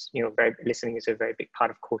 which is, listening is a very big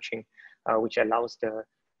part of coaching, which allows the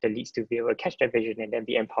leads to be able to catch their vision and then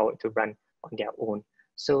be empowered to run on their own.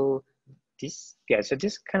 So this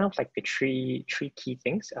kind of like the three key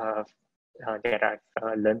things that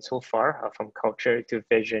I've learned so far, from culture to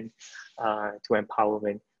vision to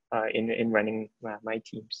empowerment in running my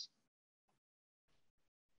teams.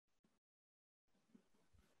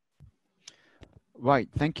 Right.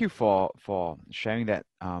 Thank you for sharing that,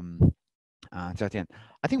 Jia Tian.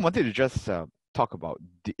 I think I wanted to just talk about,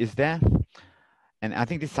 is there, and I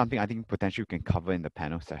think this is something I think potentially we can cover in the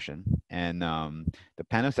panel session. And the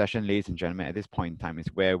panel session, ladies and gentlemen, at this point in time is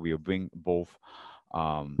where we'll bring both,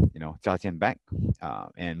 Jia Tian back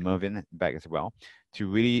and Mervyn back as well, to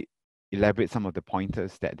really elaborate some of the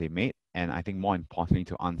pointers that they made. And I think more importantly,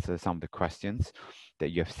 to answer some of the questions that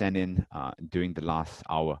you have sent in during the last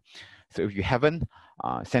hour. So if you haven't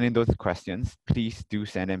sent in those questions, please do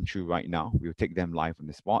send them through right now. We'll take them live on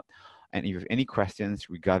the spot. And if you have any questions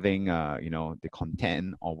regarding, the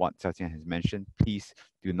content or what Jia Tian has mentioned, please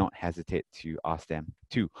do not hesitate to ask them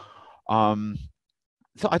too.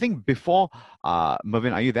 So I think before,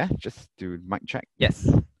 Mervyn, are you there? Just to mic check. Yes.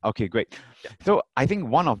 Okay, great. Yeah. So I think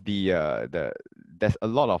one of there's a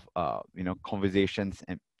lot of conversations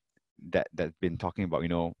and that's been talking about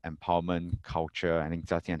empowerment, culture. I think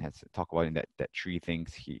Jia Tian has talked about in that three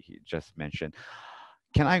things he just mentioned.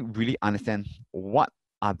 Can I really understand what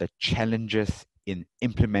are the challenges in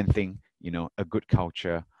implementing a good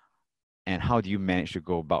culture, and how do you manage to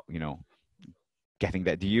go about getting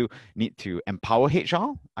that? Do you need to empower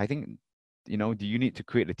HR? I think do you need to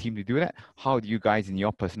create a team to do that? How do you guys, in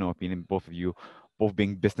your personal opinion, both of you, both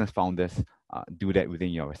being business founders, do that within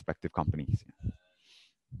your respective companies?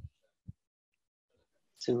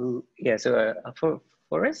 So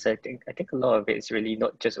for us, I think a lot of it is really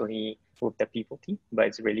not just only with the people team, but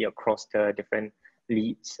it's really across the different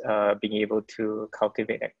leads, being able to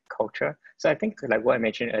cultivate that culture. So I think, like what I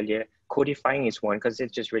mentioned earlier, codifying is one, because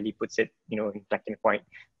it just really puts it in black and white,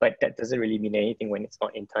 but that doesn't really mean anything when it's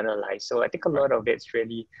not internalized. So I think a lot of it's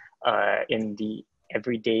really in the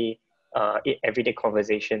everyday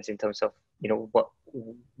conversations in terms of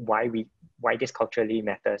why this culturally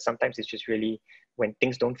matters. Sometimes it's just really when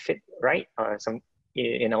things don't fit right.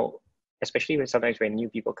 Especially when new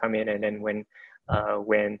people come in, and then when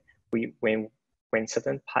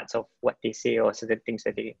certain parts of what they say or certain things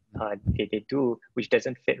that they do which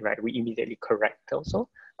doesn't fit right, we immediately correct also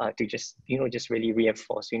to just really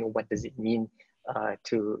reinforce what does it mean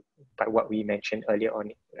by what we mentioned earlier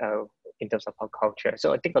on in terms of our culture.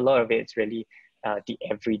 So I think a lot of it is really the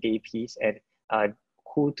everyday piece, and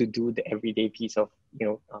who to do the everyday piece of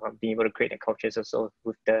being able to create a culture is also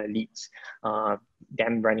with the leads,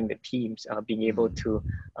 them running the teams, being able to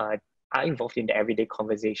are involved in the everyday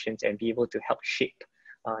conversations and be able to help shape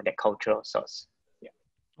that culture of sorts. Yeah.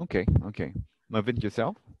 Okay. Mervyn,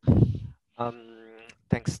 yourself?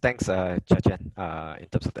 Thanks, Jajan, in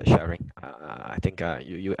terms of the sharing. I think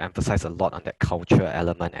you emphasize a lot on that culture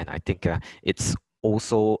element, and I think it's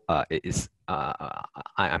also it is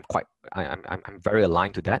I'm quite I'm very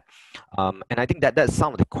aligned to that, and I think that that's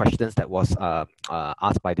some of the questions that was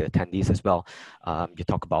asked by the attendees as well. You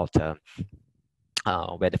talk about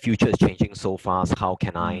where the future is changing so fast, how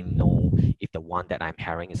can I know if the one that I'm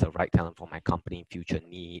hiring is the right talent for my company future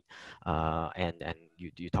need? And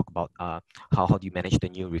you talk about how do you manage the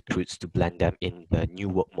new recruits to blend them in the new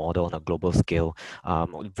work model on a global scale?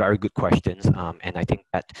 Very good questions, and I think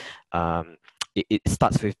that it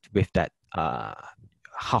starts with that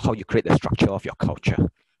how you create the structure of your culture.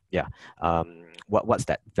 Yeah, what's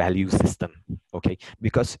that value system? Okay,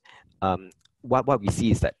 because what we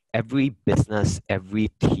see is that every business, every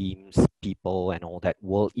team's people and all that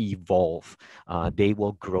will evolve. They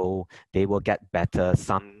will grow, they will get better.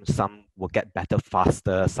 Some will get better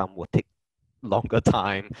faster, some will take longer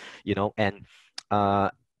time, you know, and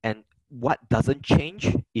what doesn't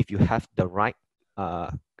change if you have the right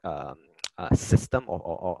system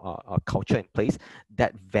or culture in place,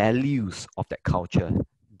 that values of that culture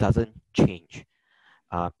doesn't change.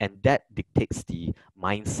 And that dictates the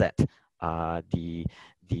mindset, the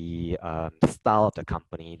style of the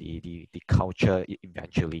company, the culture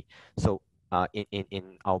eventually. So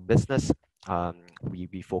in our business,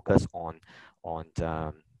 we focus on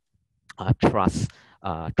trust,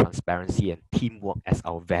 transparency, and teamwork as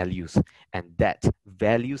our values, and that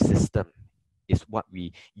value system is what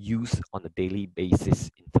we use on a daily basis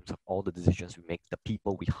in terms of all the decisions we make, the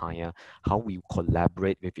people we hire, how we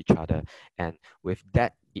collaborate with each other, and with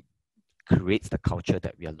that, it creates the culture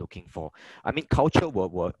that we are looking for. I mean, culture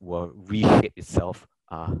will reshape itself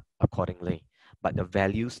accordingly, but the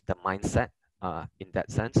values, the mindset, in that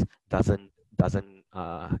sense, doesn't.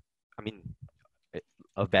 I mean,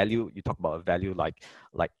 a value. You talk about a value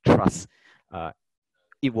like trust.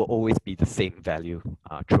 It will always be the same value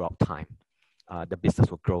throughout time. The business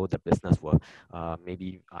will grow, the business will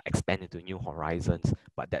maybe expand into new horizons,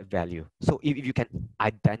 but that value. So if you can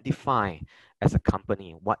identify as a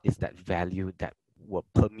company, what is that value that will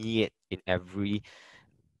permeate in every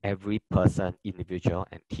person, individual,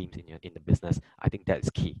 and teams in the business, I think that is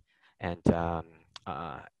key. And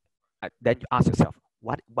then you ask yourself,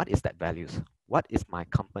 what is that values? What is my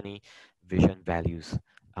company vision values?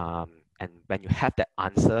 And when you have that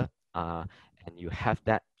answer and you have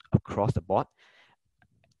that across the board,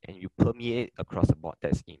 and you permeate across the board,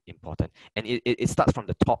 that's important. And it starts from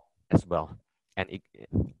the top as well. And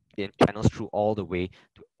it channels through all the way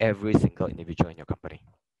to every single individual in your company.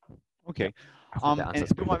 Okay. Yep. I hope that answers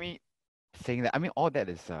and don't mind me saying that. I mean, all that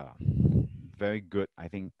is very good. I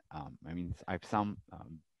think. I mean, I have some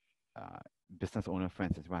business owner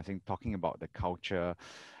friends as well. I think talking about the culture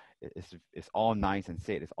is all nice and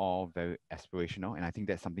said. It's all very aspirational, and I think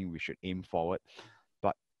that's something we should aim forward.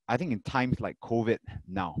 But I think in times like COVID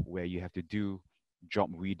now, where you have to do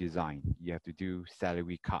job redesign, you have to do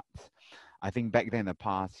salary cuts. I think back then in the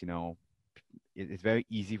past, you know, it's very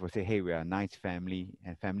easy for say, hey, we're a nice family,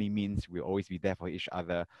 and family means we'll always be there for each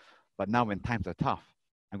other. But now when times are tough,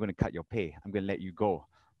 I'm going to cut your pay. I'm going to let you go.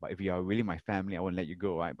 But if you are really my family, I won't let you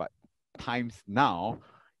go, right? But times now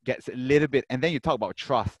gets a little bit, and then you talk about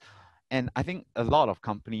trust. And I think a lot of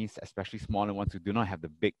companies, especially smaller ones who do not have the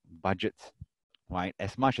big budgets, right?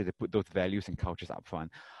 As much as they put those values and cultures up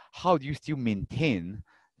front, how do you still maintain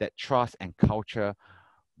that trust and culture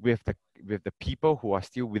with the people who are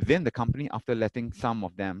still within the company after letting some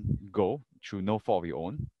of them go through no fault of your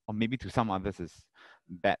own, or maybe to some others is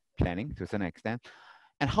bad planning to a certain extent?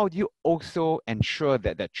 And how do you also ensure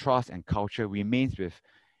that that trust and culture remains with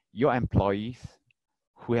your employees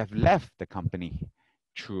who have left the company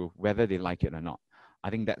through whether they like it or not? I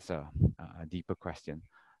think that's a deeper question,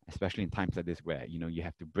 especially in times like this where, you know, you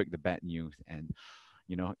have to break the bad news and,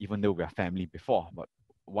 you know, even though we are family before, but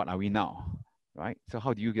what are we now, right? So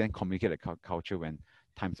how do you then communicate a culture when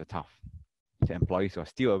times are tough to employees who are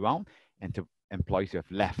still around and to employees who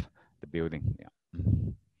have left the building? Yeah.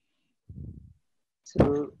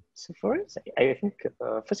 So for us, I think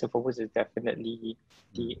first and foremost is definitely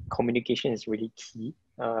the communication is really key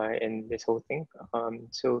in this whole thing. I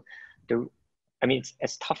mean, it's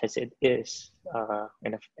as tough as it is,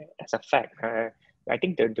 and as a fact, I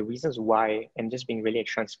think the reasons why, and just being really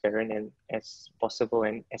transparent and as possible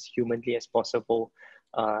and as humanly as possible,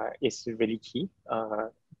 is really key.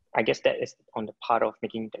 I guess that is on the part of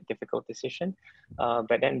making that difficult decision.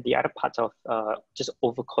 But then the other parts of just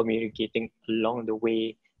over communicating along the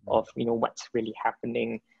way of, you know, what's really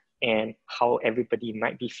happening and how everybody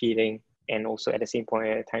might be feeling. And also at the same point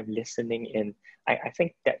at a time, listening in. I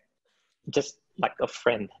think that just like a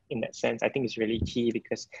friend in that sense, I think is really key,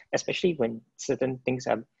 because especially when certain things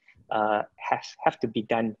are have to be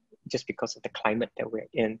done just because of the climate that we're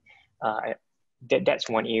in. That's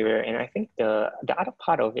one area, and I think the other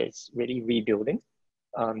part of it is really rebuilding.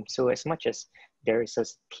 So as much as there is a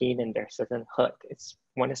pain and there's certain hurt, it's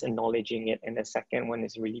one is acknowledging it, and the second one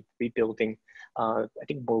is really rebuilding. I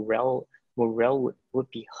think morale would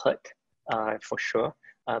be hurt for sure,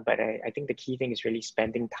 but I think the key thing is really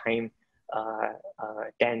spending time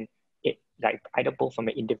then it, like either both from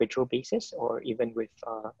an individual basis or even with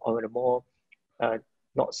on a more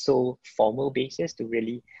not so formal basis to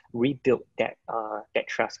really rebuild that that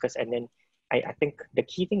trust. Because and then I think the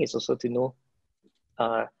key thing is also to know,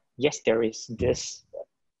 yes, there is this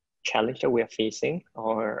challenge that we are facing,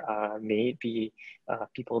 or maybe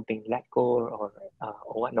people being let go or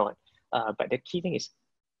whatnot. But the key thing is,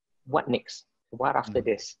 what next? What after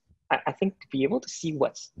this? I think to be able to see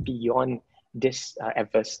what's beyond this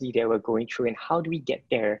adversity that we're going through and how do we get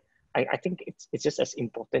there, I think it's just as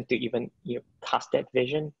important to even cast that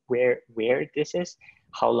vision where this is,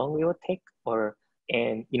 how long it will take, or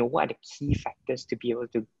and what are the key factors to be able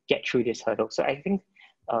to get through this hurdle. So I think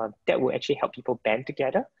that will actually help people band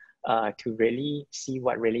together to really see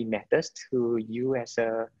what really matters to you as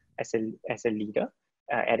a leader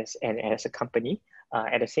and as a company.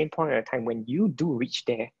 At the same point in time, when you do reach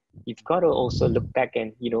there, you've got to also look back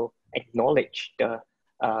and acknowledge the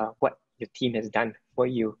what your team has done for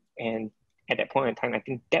you. And at that point in time, I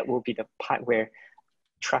think that will be the part where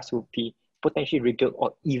trust will be potentially rebuilt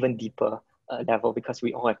or even deeper level, because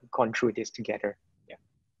we all have gone through this together. Yeah,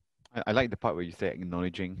 I like the part where you say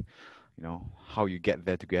acknowledging, how you get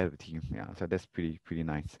there together with the team. Yeah, so that's pretty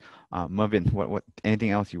nice. Mervyn, what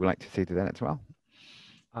anything else you would like to say to that as well?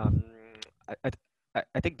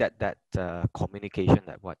 I think that communication,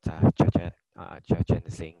 that what Chen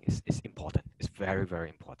is saying is important. It's very, very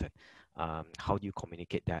important. How do you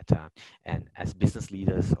communicate that? And as business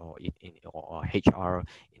leaders or or HR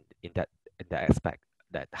in that aspect,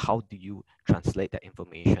 that how do you translate that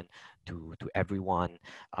information to everyone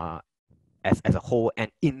as a whole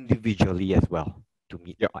and individually as well, to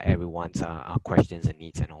meet everyone's questions and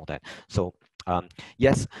needs and all that. So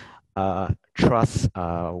yes, trust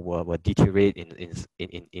will deteriorate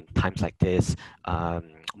in times like this.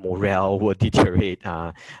 Morale will deteriorate.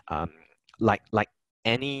 Like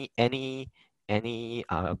any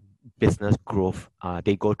business growth,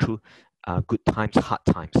 they go through good times, hard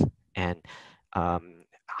times, and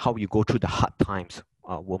how you go through the hard times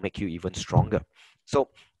will make you even stronger. So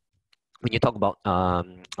when you talk about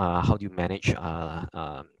how do you manage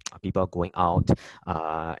people going out,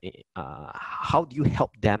 how do you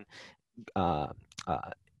help them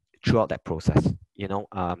throughout that process?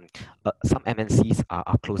 Some MNCs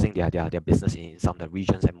are closing their business in some of the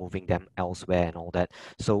regions and moving them elsewhere and all that.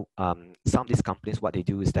 So some of these companies, what they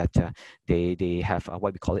do is that they have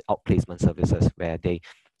what we call it outplacement services, where they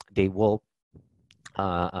will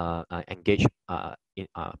engage in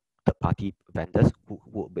third-party vendors who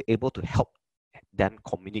will be able to help them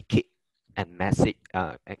communicate and message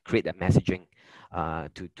and create that messaging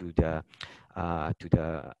to the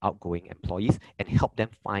outgoing employees and help them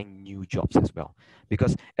find new jobs as well.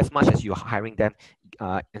 Because as much as you're hiring them,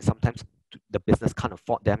 and sometimes the business can't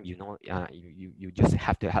afford them, you just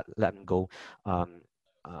have to let them go.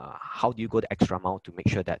 How do you go the extra mile to make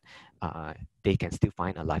sure that they can still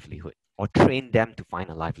find a livelihood, or train them to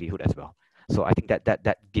find a livelihood as well? So I think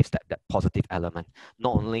that gives that positive element,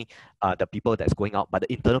 not only the people that's going out, but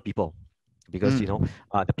the internal people, because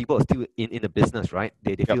the people are still in the business, right?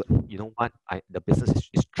 They feel, what, the business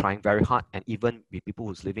is trying very hard, and even with people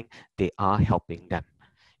who's leaving, they are helping them.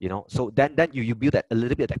 So then you build that a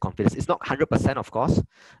little bit of that confidence. It's not 100%, of course,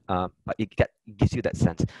 but it gives you that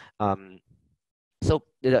sense. So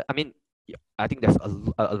I mean, I think there's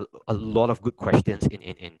a lot of good questions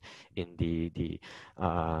in the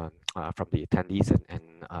from the attendees,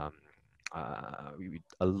 and we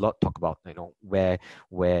a lot talk about where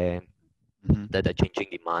the changing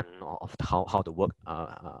demand of how the work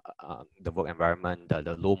environment,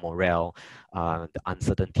 the low morale, the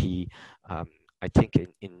uncertainty. I think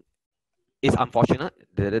it's unfortunate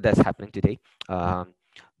that that's happening today,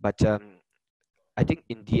 but I think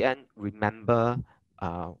in the end, remember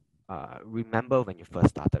when you first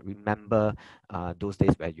started. Remember those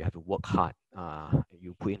days where you have to work hard,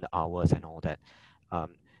 you put in the hours and all that.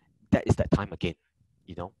 That is that time again.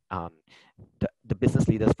 The business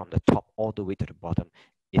leaders from the top all the way to the bottom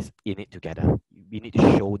is in it together. We need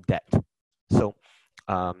to show that. So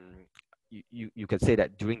you can say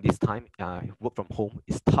that during this time, work from home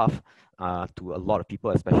is tough to a lot of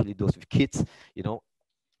people, especially those with kids.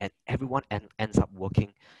 and everyone ends up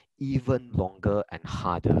working even longer and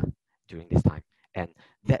harder during this time. And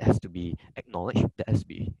that has to be acknowledged, that has to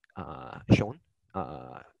be shown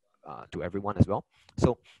to everyone as well.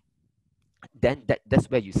 So then that's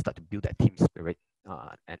where you start to build that team spirit,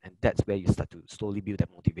 and that's where you start to slowly build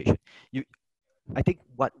that motivation. I think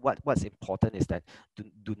what's important is that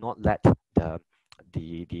do not let the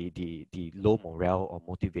low morale or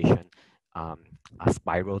motivation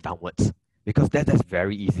spiral downwards, because that's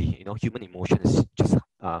very easy. You know, human emotion is just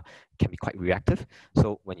can be quite reactive.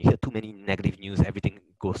 So when you hear too many negative news, everything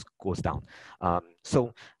goes down.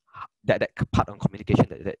 So that part on communication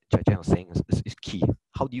that Chen was saying is key.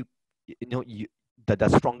 How do you the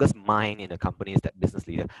strongest mind in the company is that business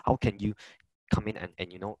leader. How can you come in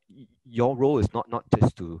and your role is not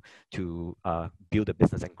just to build a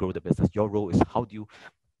business and grow the business. Your role is how do you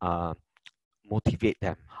motivate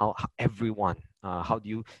them, how everyone, how do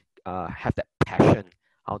you have that passion,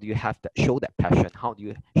 how do you have that show that passion, how do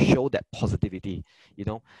you show that positivity,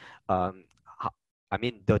 I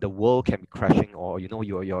mean, the world can be crashing, or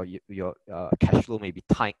your cash flow may be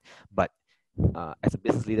tight, but as a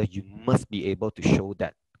business leader, you must be able to show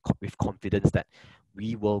that with confidence that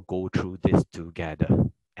we will go through this together.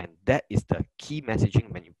 And that is the key messaging.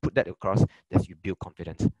 When you put that across, that you build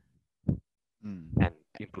confidence and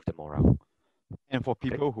improve the morale. And for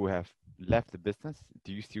people who have left the business,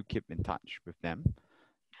 do you still keep in touch with them?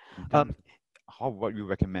 What you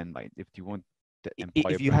recommend, like if you want the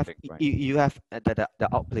employer if you branding, have right? you have the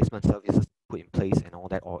outplacement services put in place and all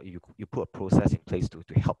that, or you put a process in place to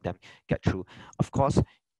help them get through, of course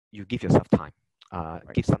you give yourself time,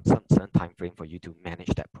 give some certain time frame for you to manage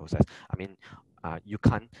that process. I mean, you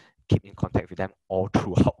can't keep in contact with them all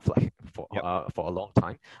throughout, like for a long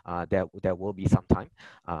time. There will be some time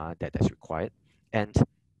that's required, and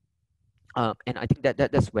I think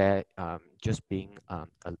that's where just being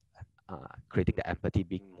creating the empathy,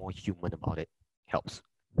 being more human about it helps.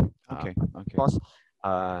 Okay. Because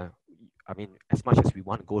I mean, as much as we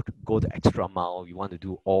want to go the extra mile, we want to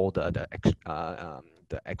do all the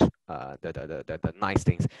nice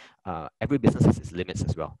things. Every business has its limits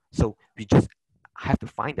as well. So we just have to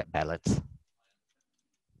find that balance.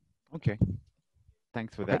 Okay.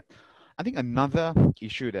 Thanks for that. I think another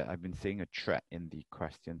issue that I've been seeing a thread in the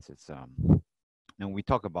questions is and we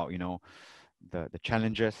talk about the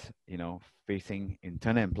challenges facing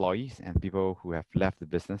internal employees and people who have left the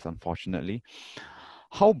business, unfortunately.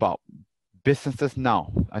 How about businesses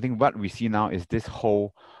now? I think what we see now is this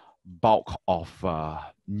whole bulk of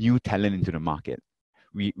new talent into the market.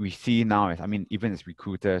 We see now, I mean, even as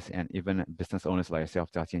recruiters and even business owners like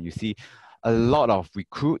yourself, Jiaqian, you see a lot of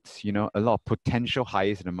recruits, a lot of potential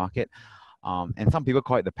hires in the market. And some people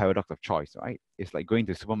call it the paradox of choice, right? It's like going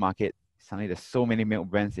to a supermarket, suddenly there's so many milk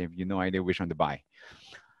brands and you have no idea which one to buy.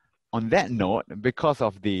 On that note, because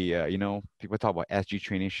of the, people talk about SG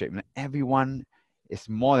traineeship, everyone is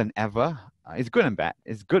more than ever, it's good and bad.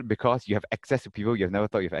 It's good because you have access to people you've never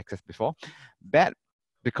thought you've access before. Bad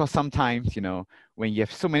because sometimes, when you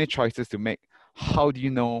have so many choices to make, how do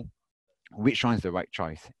you know which one is the right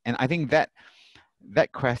choice? And I think that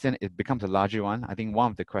question, it becomes a larger one. I think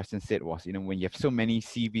one of the questions said was, when you have so many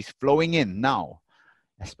CVs flowing in now,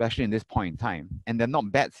 especially in this point in time, and they're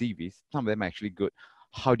not bad CVs, some of them are actually good.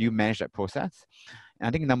 How do you manage that process? And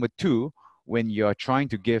I think number two, when you're trying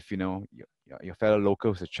to give, your fellow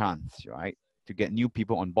locals a chance, right, to get new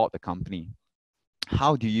people on board the company,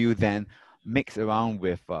 how do you then mix around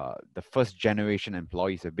with the first generation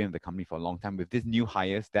employees who have been in the company for a long time with these new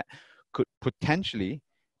hires that could potentially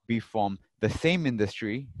be from the same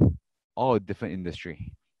industry or a different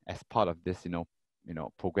industry as part of this,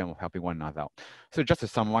 program of helping one another out? So just to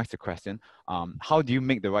summarize the question, how do you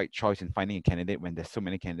make the right choice in finding a candidate when there's so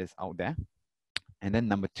many candidates out there? And then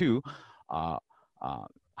number two,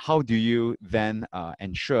 how do you then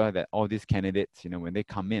ensure that all these candidates, when they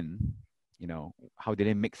come in, how do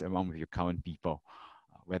they mix around with your current people?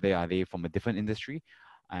 Whether are they from a different industry?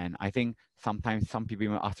 And I think sometimes some people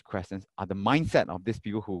even ask questions, are the mindset of these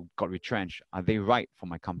people who got retrenched, are they right for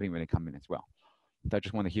my company when they come in as well? So I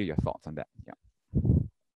just want to hear your thoughts on that.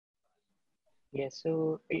 Yeah,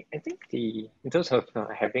 so I think in terms of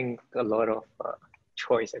having a lot of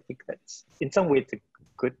choice, I think that's in some ways a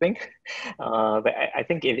good thing. But I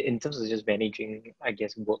think in terms of just managing, I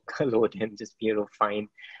guess, workload and just be able to find,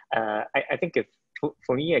 I think if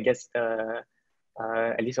for me, I guess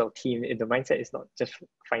at least our team, the mindset is not just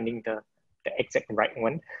finding the exact right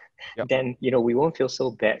one. Yep. Then we won't feel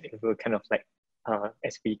so bad if we're kind of like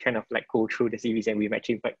as we kind of like go through the series and we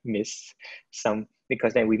actually might miss some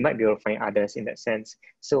because then we might be able to find others in that sense.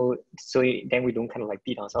 So then we don't kind of like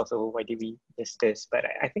beat ourselves, oh, why did we miss this? But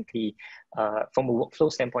I think from a workflow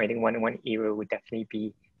standpoint, I think one area would definitely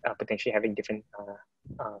be potentially having different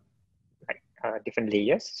different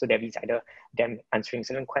layers. So that means either them answering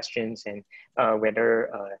certain questions and whether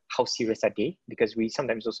how serious are they, because we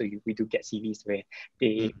sometimes also we do get CVs where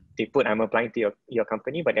they put I'm applying to your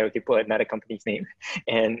company, but they put another company's name,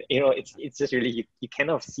 and it's just really you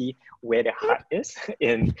cannot see where the heart is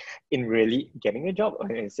in really getting a job.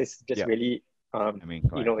 It's just really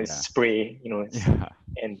spray,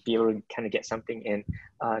 and be able to kind of get something in.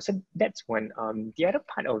 So that's one. The other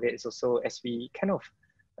part of it is also as we kind of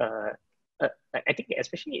I think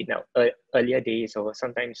especially in our earlier days, or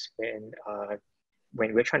sometimes when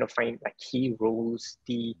we're trying to find like key roles,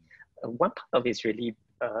 the one part of it is really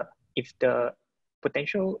if the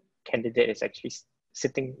potential candidate is actually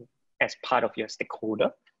sitting as part of your stakeholder.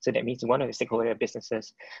 So that means one of the stakeholder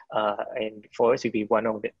businesses, and for us to be one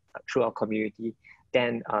of it through our community,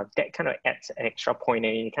 then that kind of adds an extra point,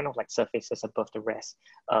 and it kind of like surfaces above the rest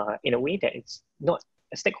in a way that it's not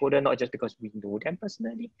a stakeholder, not just because we know them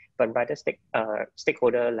personally, but rather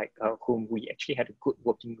stakeholder like whom we actually had a good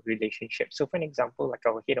working relationship. So for an example, like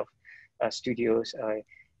our head of studios,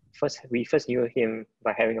 we first knew him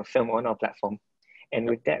by having a film on our platform. And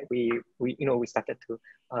with that, we started to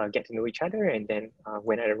get to know each other. And then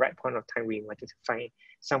when at the right point of time, we wanted to find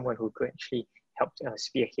someone who could actually help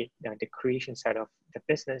spearhead the creation side of the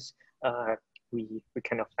business, we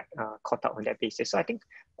kind of caught up on that basis. So I think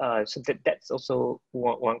that's also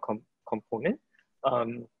one component.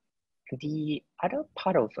 The other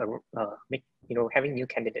part of having new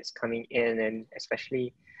candidates coming in, and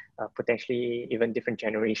especially potentially even different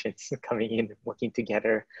generations coming in working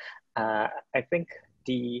together, I think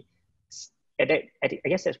I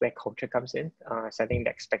guess that's where culture comes in, setting the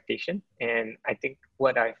expectation. And I think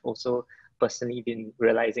what I've also personally been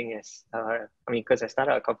realizing is, because I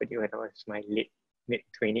started a company when I was my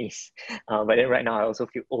mid-20s, but then right now I also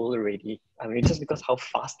feel old already. Just because how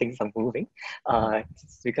fast things are moving,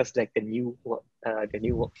 it's because like the new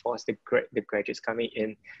workforce, the graduates coming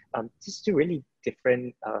in, just a really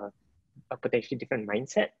different, a potentially different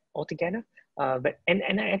mindset altogether. But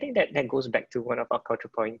I think that goes back to one of our culture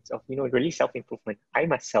points of really self-improvement. I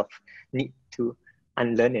myself need to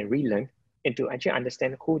unlearn and relearn, and to actually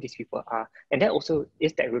understand who these people are. And that also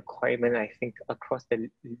is that requirement, I think, across the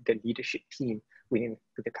leadership team within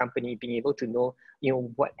the company, being able to know,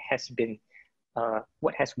 what has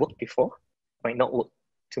worked before might not work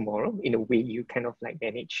tomorrow, in a way you kind of like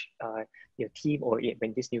manage your team, or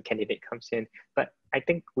when this new candidate comes in. But I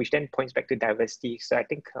think which then points back to diversity. So I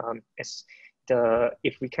think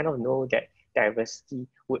if we kind of know that diversity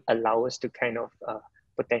would allow us to kind of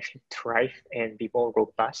potentially thrive and be more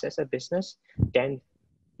robust as a business, then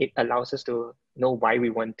it allows us to know why we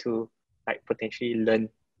want to like potentially learn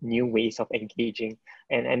new ways of engaging,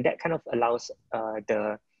 and that kind of allows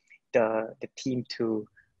the team to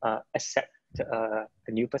accept a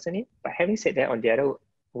new person in. But having said that, on the other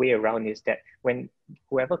way around is that when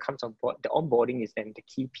whoever comes on board, the onboarding is then the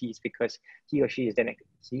key piece, because he or she is then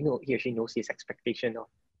he or she knows his expectation of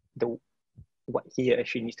what he or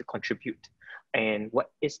she needs to contribute, and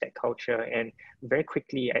what is that culture. And very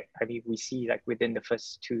quickly, I mean, we see like within the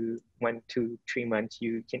first 1 to 3 months,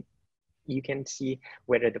 you can see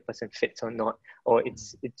whether the person fits or not, or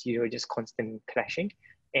it's just constant clashing,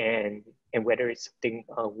 and whether it's something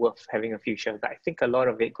worth having a future. But I think a lot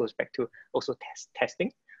of it goes back to also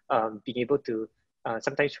testing, being able to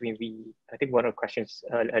sometimes I think one of the questions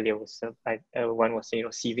earlier was one was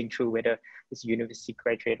sieving through whether it's university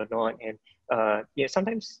graduate or not, and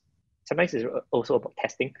sometimes it's also about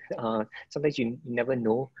testing. Sometimes you never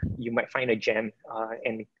know, you might find a gem,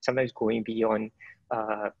 and sometimes going beyond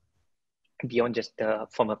just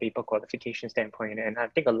from a paper qualification standpoint. And I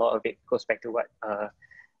think a lot of it goes back to what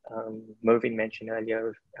Mervyn mentioned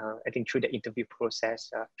earlier. I think through the interview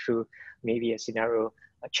process, through maybe a scenario,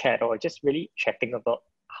 a chat, or just really chatting about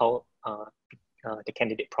how the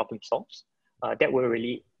candidate problem solves, that will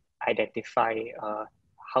really identify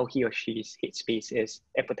how he or she's headspace is,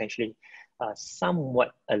 and potentially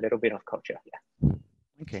somewhat a little bit of culture. Yeah.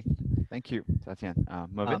 Okay, thank you, Satyan.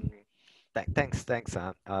 Mervyn? Thanks.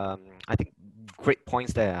 I think great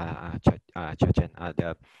points there, Chachen.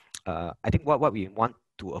 I think what we want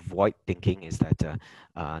to avoid thinking is that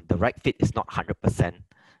the right fit is not 100%.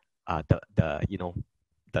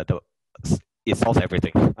 It solves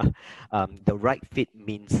everything. The right fit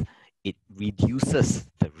means it reduces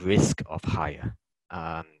the risk of hire,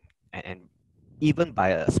 and even by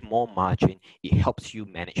a small margin, it helps you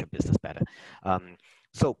manage your business better.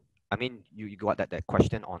 So I mean, you got that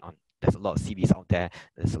question on there's a lot of CVs out there.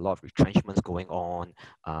 There's a lot of retrenchments going on.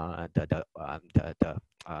 The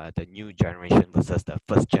new generation versus the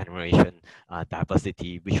first generation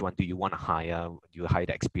diversity. Which one do you want to hire? Do you hire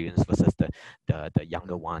the experienced versus the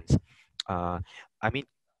younger ones? I mean,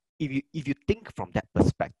 if you think from that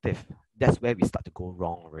perspective, that's where we start to go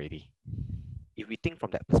wrong already. If we think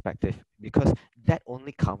from that perspective, because that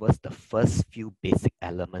only covers the first few basic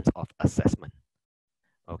elements of assessment.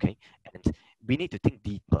 Okay, and we need to think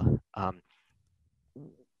deeper.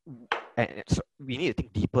 And so we need to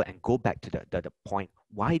think deeper and go back to the point.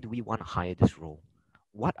 Why do we want to hire this role?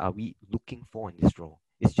 What are we looking for in this role?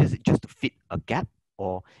 Is just to fit a gap,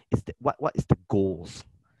 or is the, what is the goals?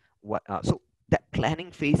 So that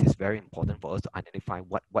planning phase is very important for us to identify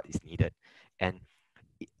what is needed, and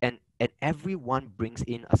everyone brings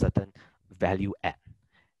in a certain value add.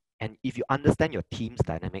 And if you understand your team's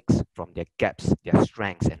dynamics from their gaps, their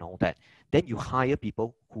strengths, and all that, then you hire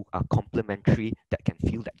people who are complementary that can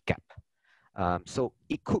fill that gap. So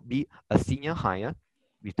it could be a senior hire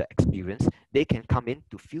with the experience. They can come in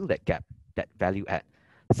to fill that gap, that value add.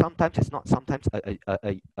 Sometimes it's not. Sometimes the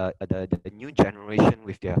new generation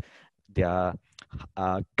with their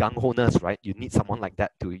gung-ho-ness, right? You need someone like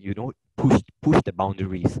that to push the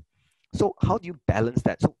boundaries. So how do you balance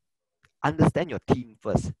that? So understand your team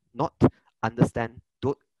first, not understand,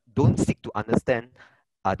 don't seek to understand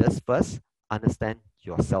others first, understand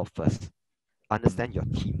yourself first, understand your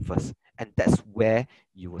team first. And that's where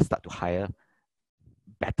you will start to hire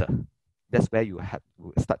better. That's where you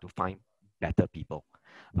will start to find better people.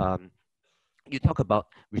 You talk about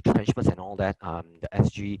retrenchments and all that, the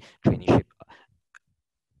SG traineeship.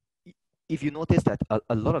 If you notice that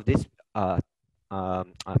a lot of these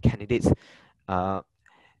candidates,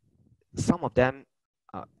 some of them,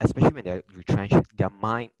 especially when they're retrenched, their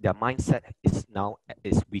mindset is now at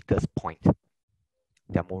its weakest point.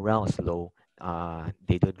 Their morale is low.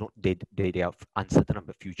 They are uncertain of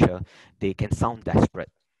the future. They can sound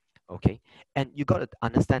desperate. Okay, and you got to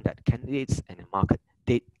understand that candidates in the market,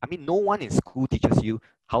 no one in school teaches you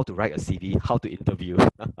how to write a CV, how to interview.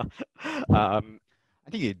 I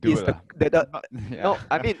think you do it. No,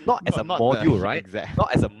 I mean not as a module, right? Exact.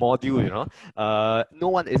 Not as a module, you know. No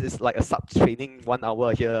one is like a sub training 1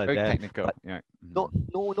 hour here and Very there. technical. But Yeah.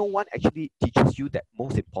 no one actually teaches you that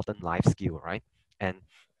most important life skill, right? And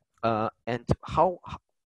how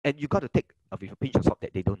and you got to take with a pinch of salt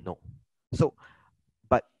that they don't know. So,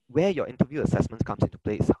 but where your interview assessment comes into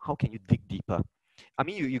play is how can you dig deeper? I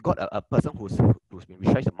mean, you got a person who's been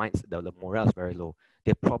retrenched, the morale is very low.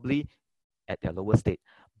 They're probably at their lower state,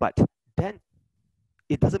 but then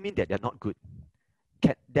it doesn't mean that they're not good.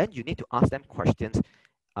 Then you need to ask them questions,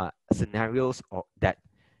 scenarios or that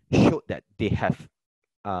showed that they have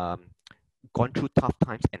gone through tough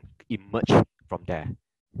times and emerged from there.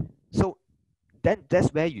 So then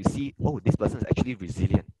that's where you see, oh, this person is actually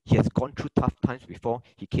resilient. He has gone through tough times before.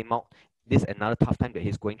 He came out. This another tough time that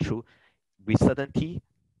he's going through. With certainty,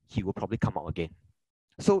 he will probably come out again.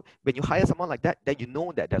 So when you hire someone like that, then you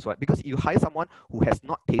know that that's what. Because you hire someone who has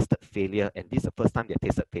not tasted failure, and this is the first time they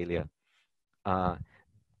tasted failure,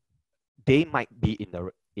 they might be in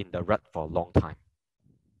the rut for a long time.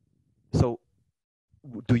 So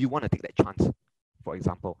do you want to take that chance? For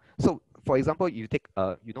example, you take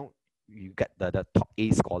you get the top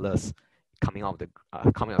A scholars coming out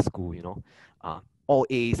of school, all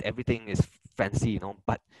A's, everything is fancy,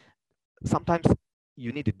 but sometimes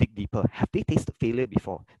you need to dig deeper. Have they tasted failure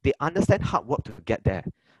before? They understand hard work to get there,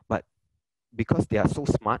 but because they are so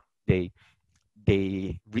smart, they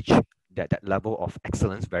reach that level of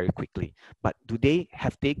excellence very quickly. But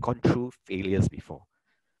have they gone through failures before?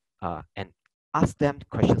 And ask them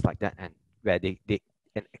questions like that, and where they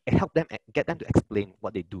and help them, get them to explain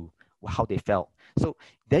what they do, how they felt. So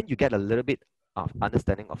then you get a little bit of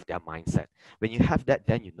understanding of their mindset. When you have that,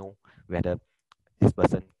 then you know whether this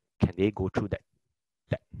person, can they go through that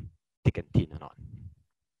thick and thin or not.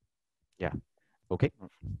 Yeah. Okay.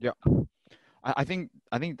 Yeah. I think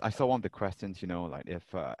I saw one of the questions, like if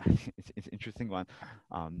it's an interesting one.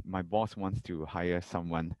 My boss wants to hire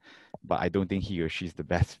someone, but I don't think he or she's the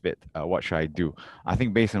best fit. What should I do? I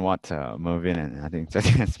think based on what Mervyn and I think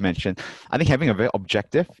Ceci has mentioned, I think having a very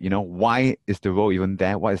objective, why is the role even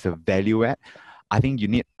there? What is the value at? I think you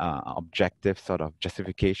need objective sort of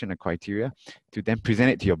justification and criteria to then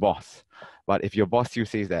present it to your boss. But if your boss still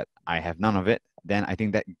says that I have none of it, then I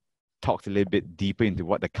think that talks a little bit deeper into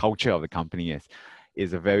what the culture of the company is.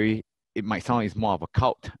 It might sound it's more of a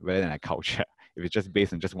cult rather than a culture if it's just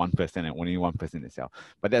based on just one person and only one person itself.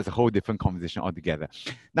 But that's a whole different conversation altogether.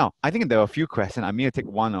 Now, I think there are a few questions. I'm going to take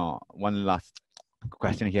one last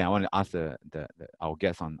question here. I want to ask our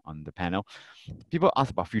guests on the panel. People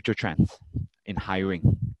ask about future trends in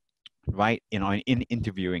hiring, right? In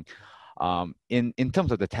interviewing, in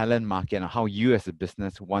terms of the talent market and how you as a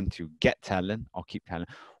business want to get talent or keep talent.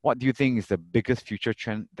 What do you think is the biggest future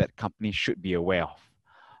trend that companies should be aware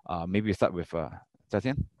of? Maybe we start with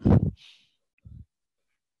Zetian.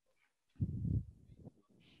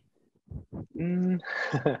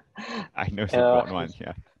 I know it's a broad one.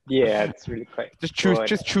 Yeah. Yeah, it's really quite Just broad.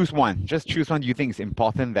 choose one. Just choose one. You think is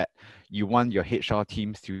important that you want your HR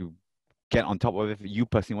teams to get on top of it. If you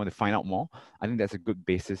personally want to find out more, I think that's a good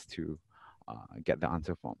basis to get the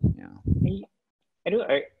answer from. Yeah.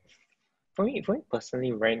 For me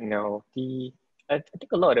personally, right now, I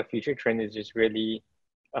think a lot of the future trend is just really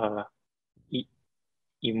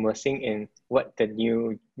immersing in what the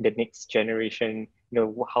next generation,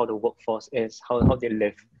 how the workforce is, how they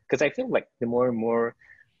live. Because I feel like the more and more,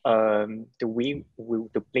 the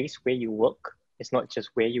place where you work is not just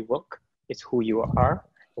where you work, it's who you are,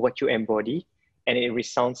 what you embody, and it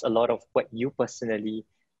resounds a lot of what you personally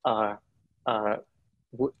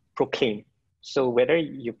would proclaim. So whether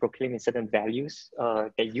you proclaim certain values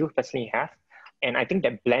that you personally have, and I think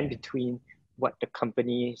that blend between what the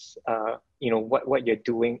companies, what you're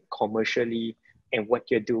doing commercially and what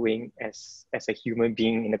you're doing as a human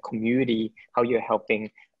being in the community, how you're helping.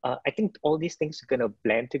 I think all these things are gonna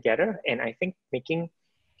blend together, and I think making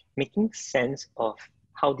sense of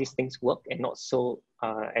how these things work and not so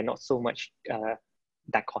much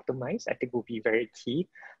dichotomized, I think will be very key.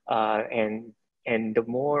 And then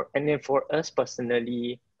for us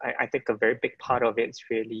personally, I think a very big part of it is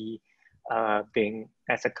really being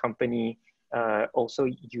as a company, also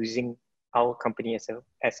using our company as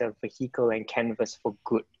a vehicle and canvas for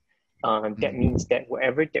good. That means that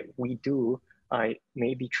whatever that we do,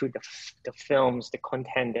 maybe through the films, the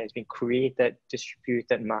content that has been created,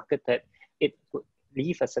 distributed, marketed, it would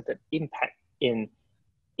leave a certain impact in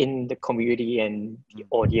the community and the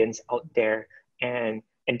audience out there, and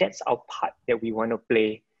that's our part that we want to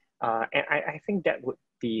play. And I think that would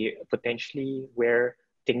be potentially where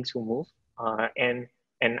things will move.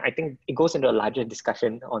 And I think it goes into a larger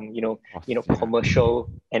discussion on commercial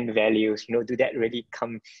and values. Do that really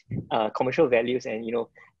come commercial values, and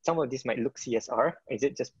some of this might look CSR. Is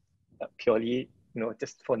it just purely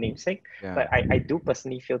just for namesake? Yeah. But I do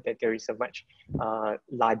personally feel that there is a much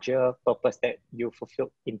larger purpose that you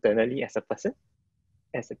fulfill internally as a person,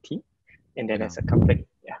 as a team, and then as a company.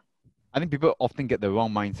 Yeah. I think people often get the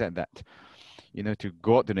wrong mindset that, to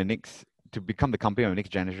go out to become the company of the next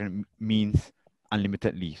generation means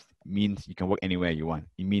unlimited leave, means you can work anywhere you want.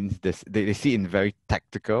 It means this, they see it in very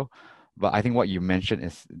tactical, but I think what you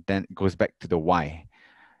mentioned then goes back to the why.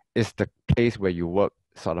 Is the place where you work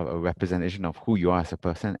sort of a representation of who you are as a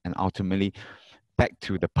person, and ultimately back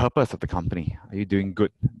to the purpose of the company. Are you doing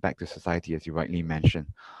good back to society, as you rightly mentioned?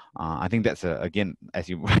 I think that's, again, as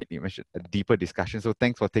you rightly mentioned, a deeper discussion. So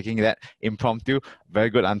thanks for taking that impromptu. Very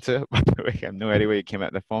good answer. By the way, I have no idea where you came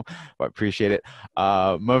at the form, but appreciate it.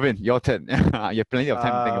 Mervyn, your turn. You have plenty of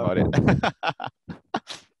time to think about it.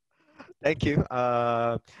 Thank you.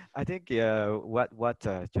 I think what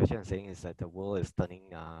Joshua is saying is that the world is turning,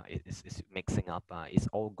 is mixing up. It's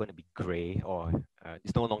all going to be gray, or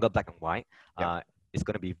it's no longer black and white. Yep. It's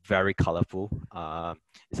going to be very colorful.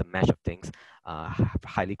 It's a mash of things,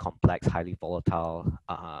 highly complex, highly volatile,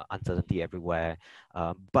 uncertainty everywhere.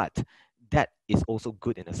 But that is also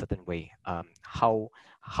good in a certain way. How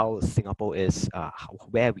Singapore is,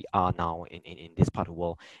 where we are now in this part of the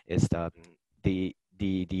world is the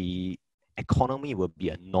economy will be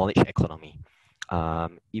a knowledge economy.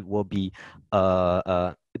 It will be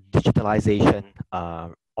digitalization,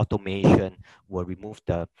 automation will remove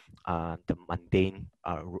the mundane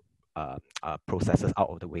processes out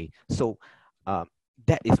of the way. So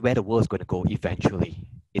that is where the world is going to go eventually.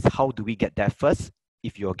 It's how do we get there first?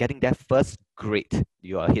 If you're getting there first, great,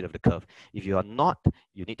 you are ahead of the curve. If you are not,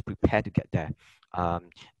 you need to prepare to get there. I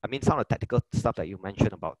mean, some of the technical stuff that you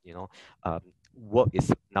mentioned about, work is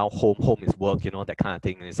now home is work, that kind of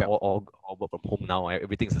thing. It's all work from home now.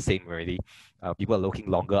 Everything's the same already. People are working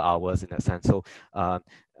longer hours in that sense. So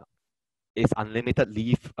it's unlimited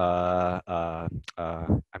leave. I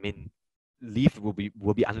mean, leave will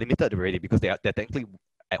be unlimited already because they're technically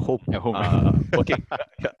at home working.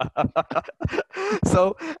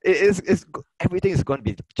 So everything is going to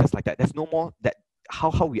be just like that. There's no more that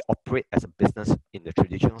how we operate as a business in the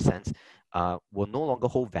traditional sense will no longer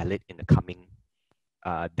hold valid in the coming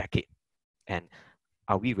decade. And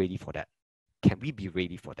are we ready for that? Can we be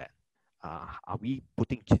ready for that? Are we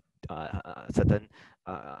putting certain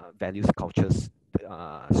values, cultures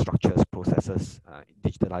structures, processes,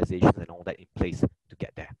 digitalizations, and all that in place to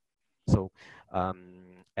get there. So,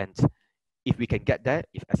 and if we can get there,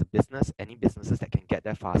 if as a business, any businesses that can get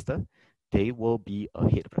there faster, they will be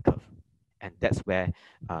ahead of the curve. And that's where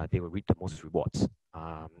they will reap the most rewards,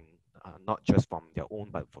 not just from their own,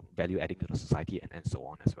 but from value adding to the society and so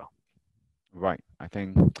on as well. Right.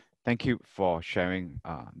 Thank you for sharing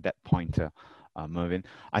that pointer, Mervyn.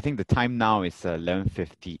 I think the time now is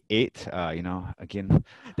 11:58. Again,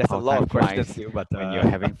 there's a lot of questions here, but when you're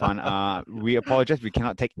having fun. We apologize. We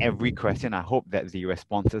cannot take every question. I hope that the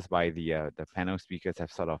responses by the panel speakers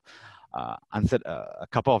have sort of answered a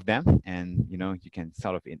couple of them, and you can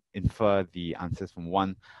sort of infer the answers from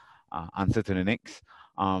one answer to the next.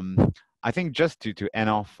 I think just to end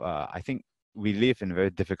off, I think we live in very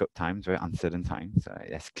difficult times, very uncertain times.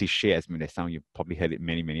 As cliche as may sound, you've probably heard it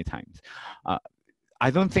many, many times. I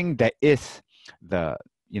don't think there is a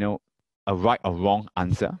right or wrong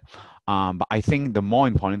answer. But I think the more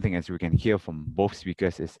important thing, as we can hear from both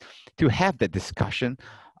speakers, is to have that discussion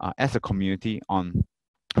as a community on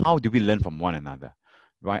how do we learn from one another,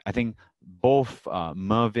 right? I think both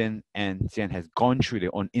Mervyn and Xian has gone through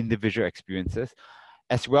their own individual experiences,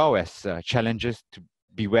 as well as challenges to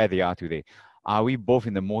be where they are today. Are we both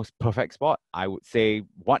in the most perfect spot? I would say,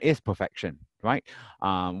 what is perfection, right?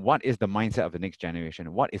 What is the mindset of the next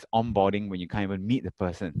generation? What is onboarding when you can't even meet the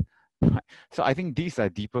person? Right? So I think these are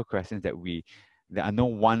deeper questions that there are no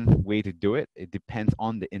one way to do it. It depends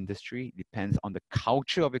on the industry, depends on the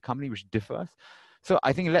culture of the company, which differs. So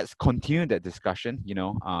I think let's continue that discussion,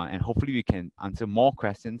 and hopefully we can answer more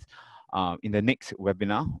questions in the next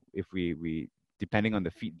webinar if we depending on the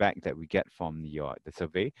feedback that we get from the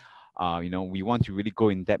survey. We want to really go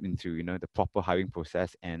in depth into the proper hiring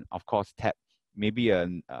process, and of course tap maybe a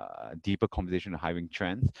deeper conversation on hiring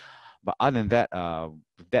trends. But other than that,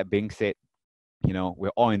 with that being said, we're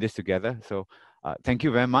all in this together. So thank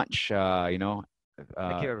you very much,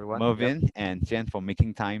 thank you, everyone. Mervyn and Jen, for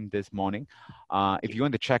making time this morning. If you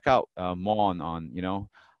want to check out more on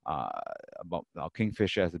about our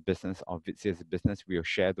Kingfisher as a business or Vitsi as a business, we'll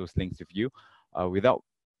share those links with you. Without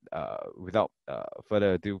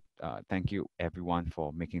further ado, thank you everyone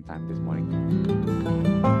for making time this morning.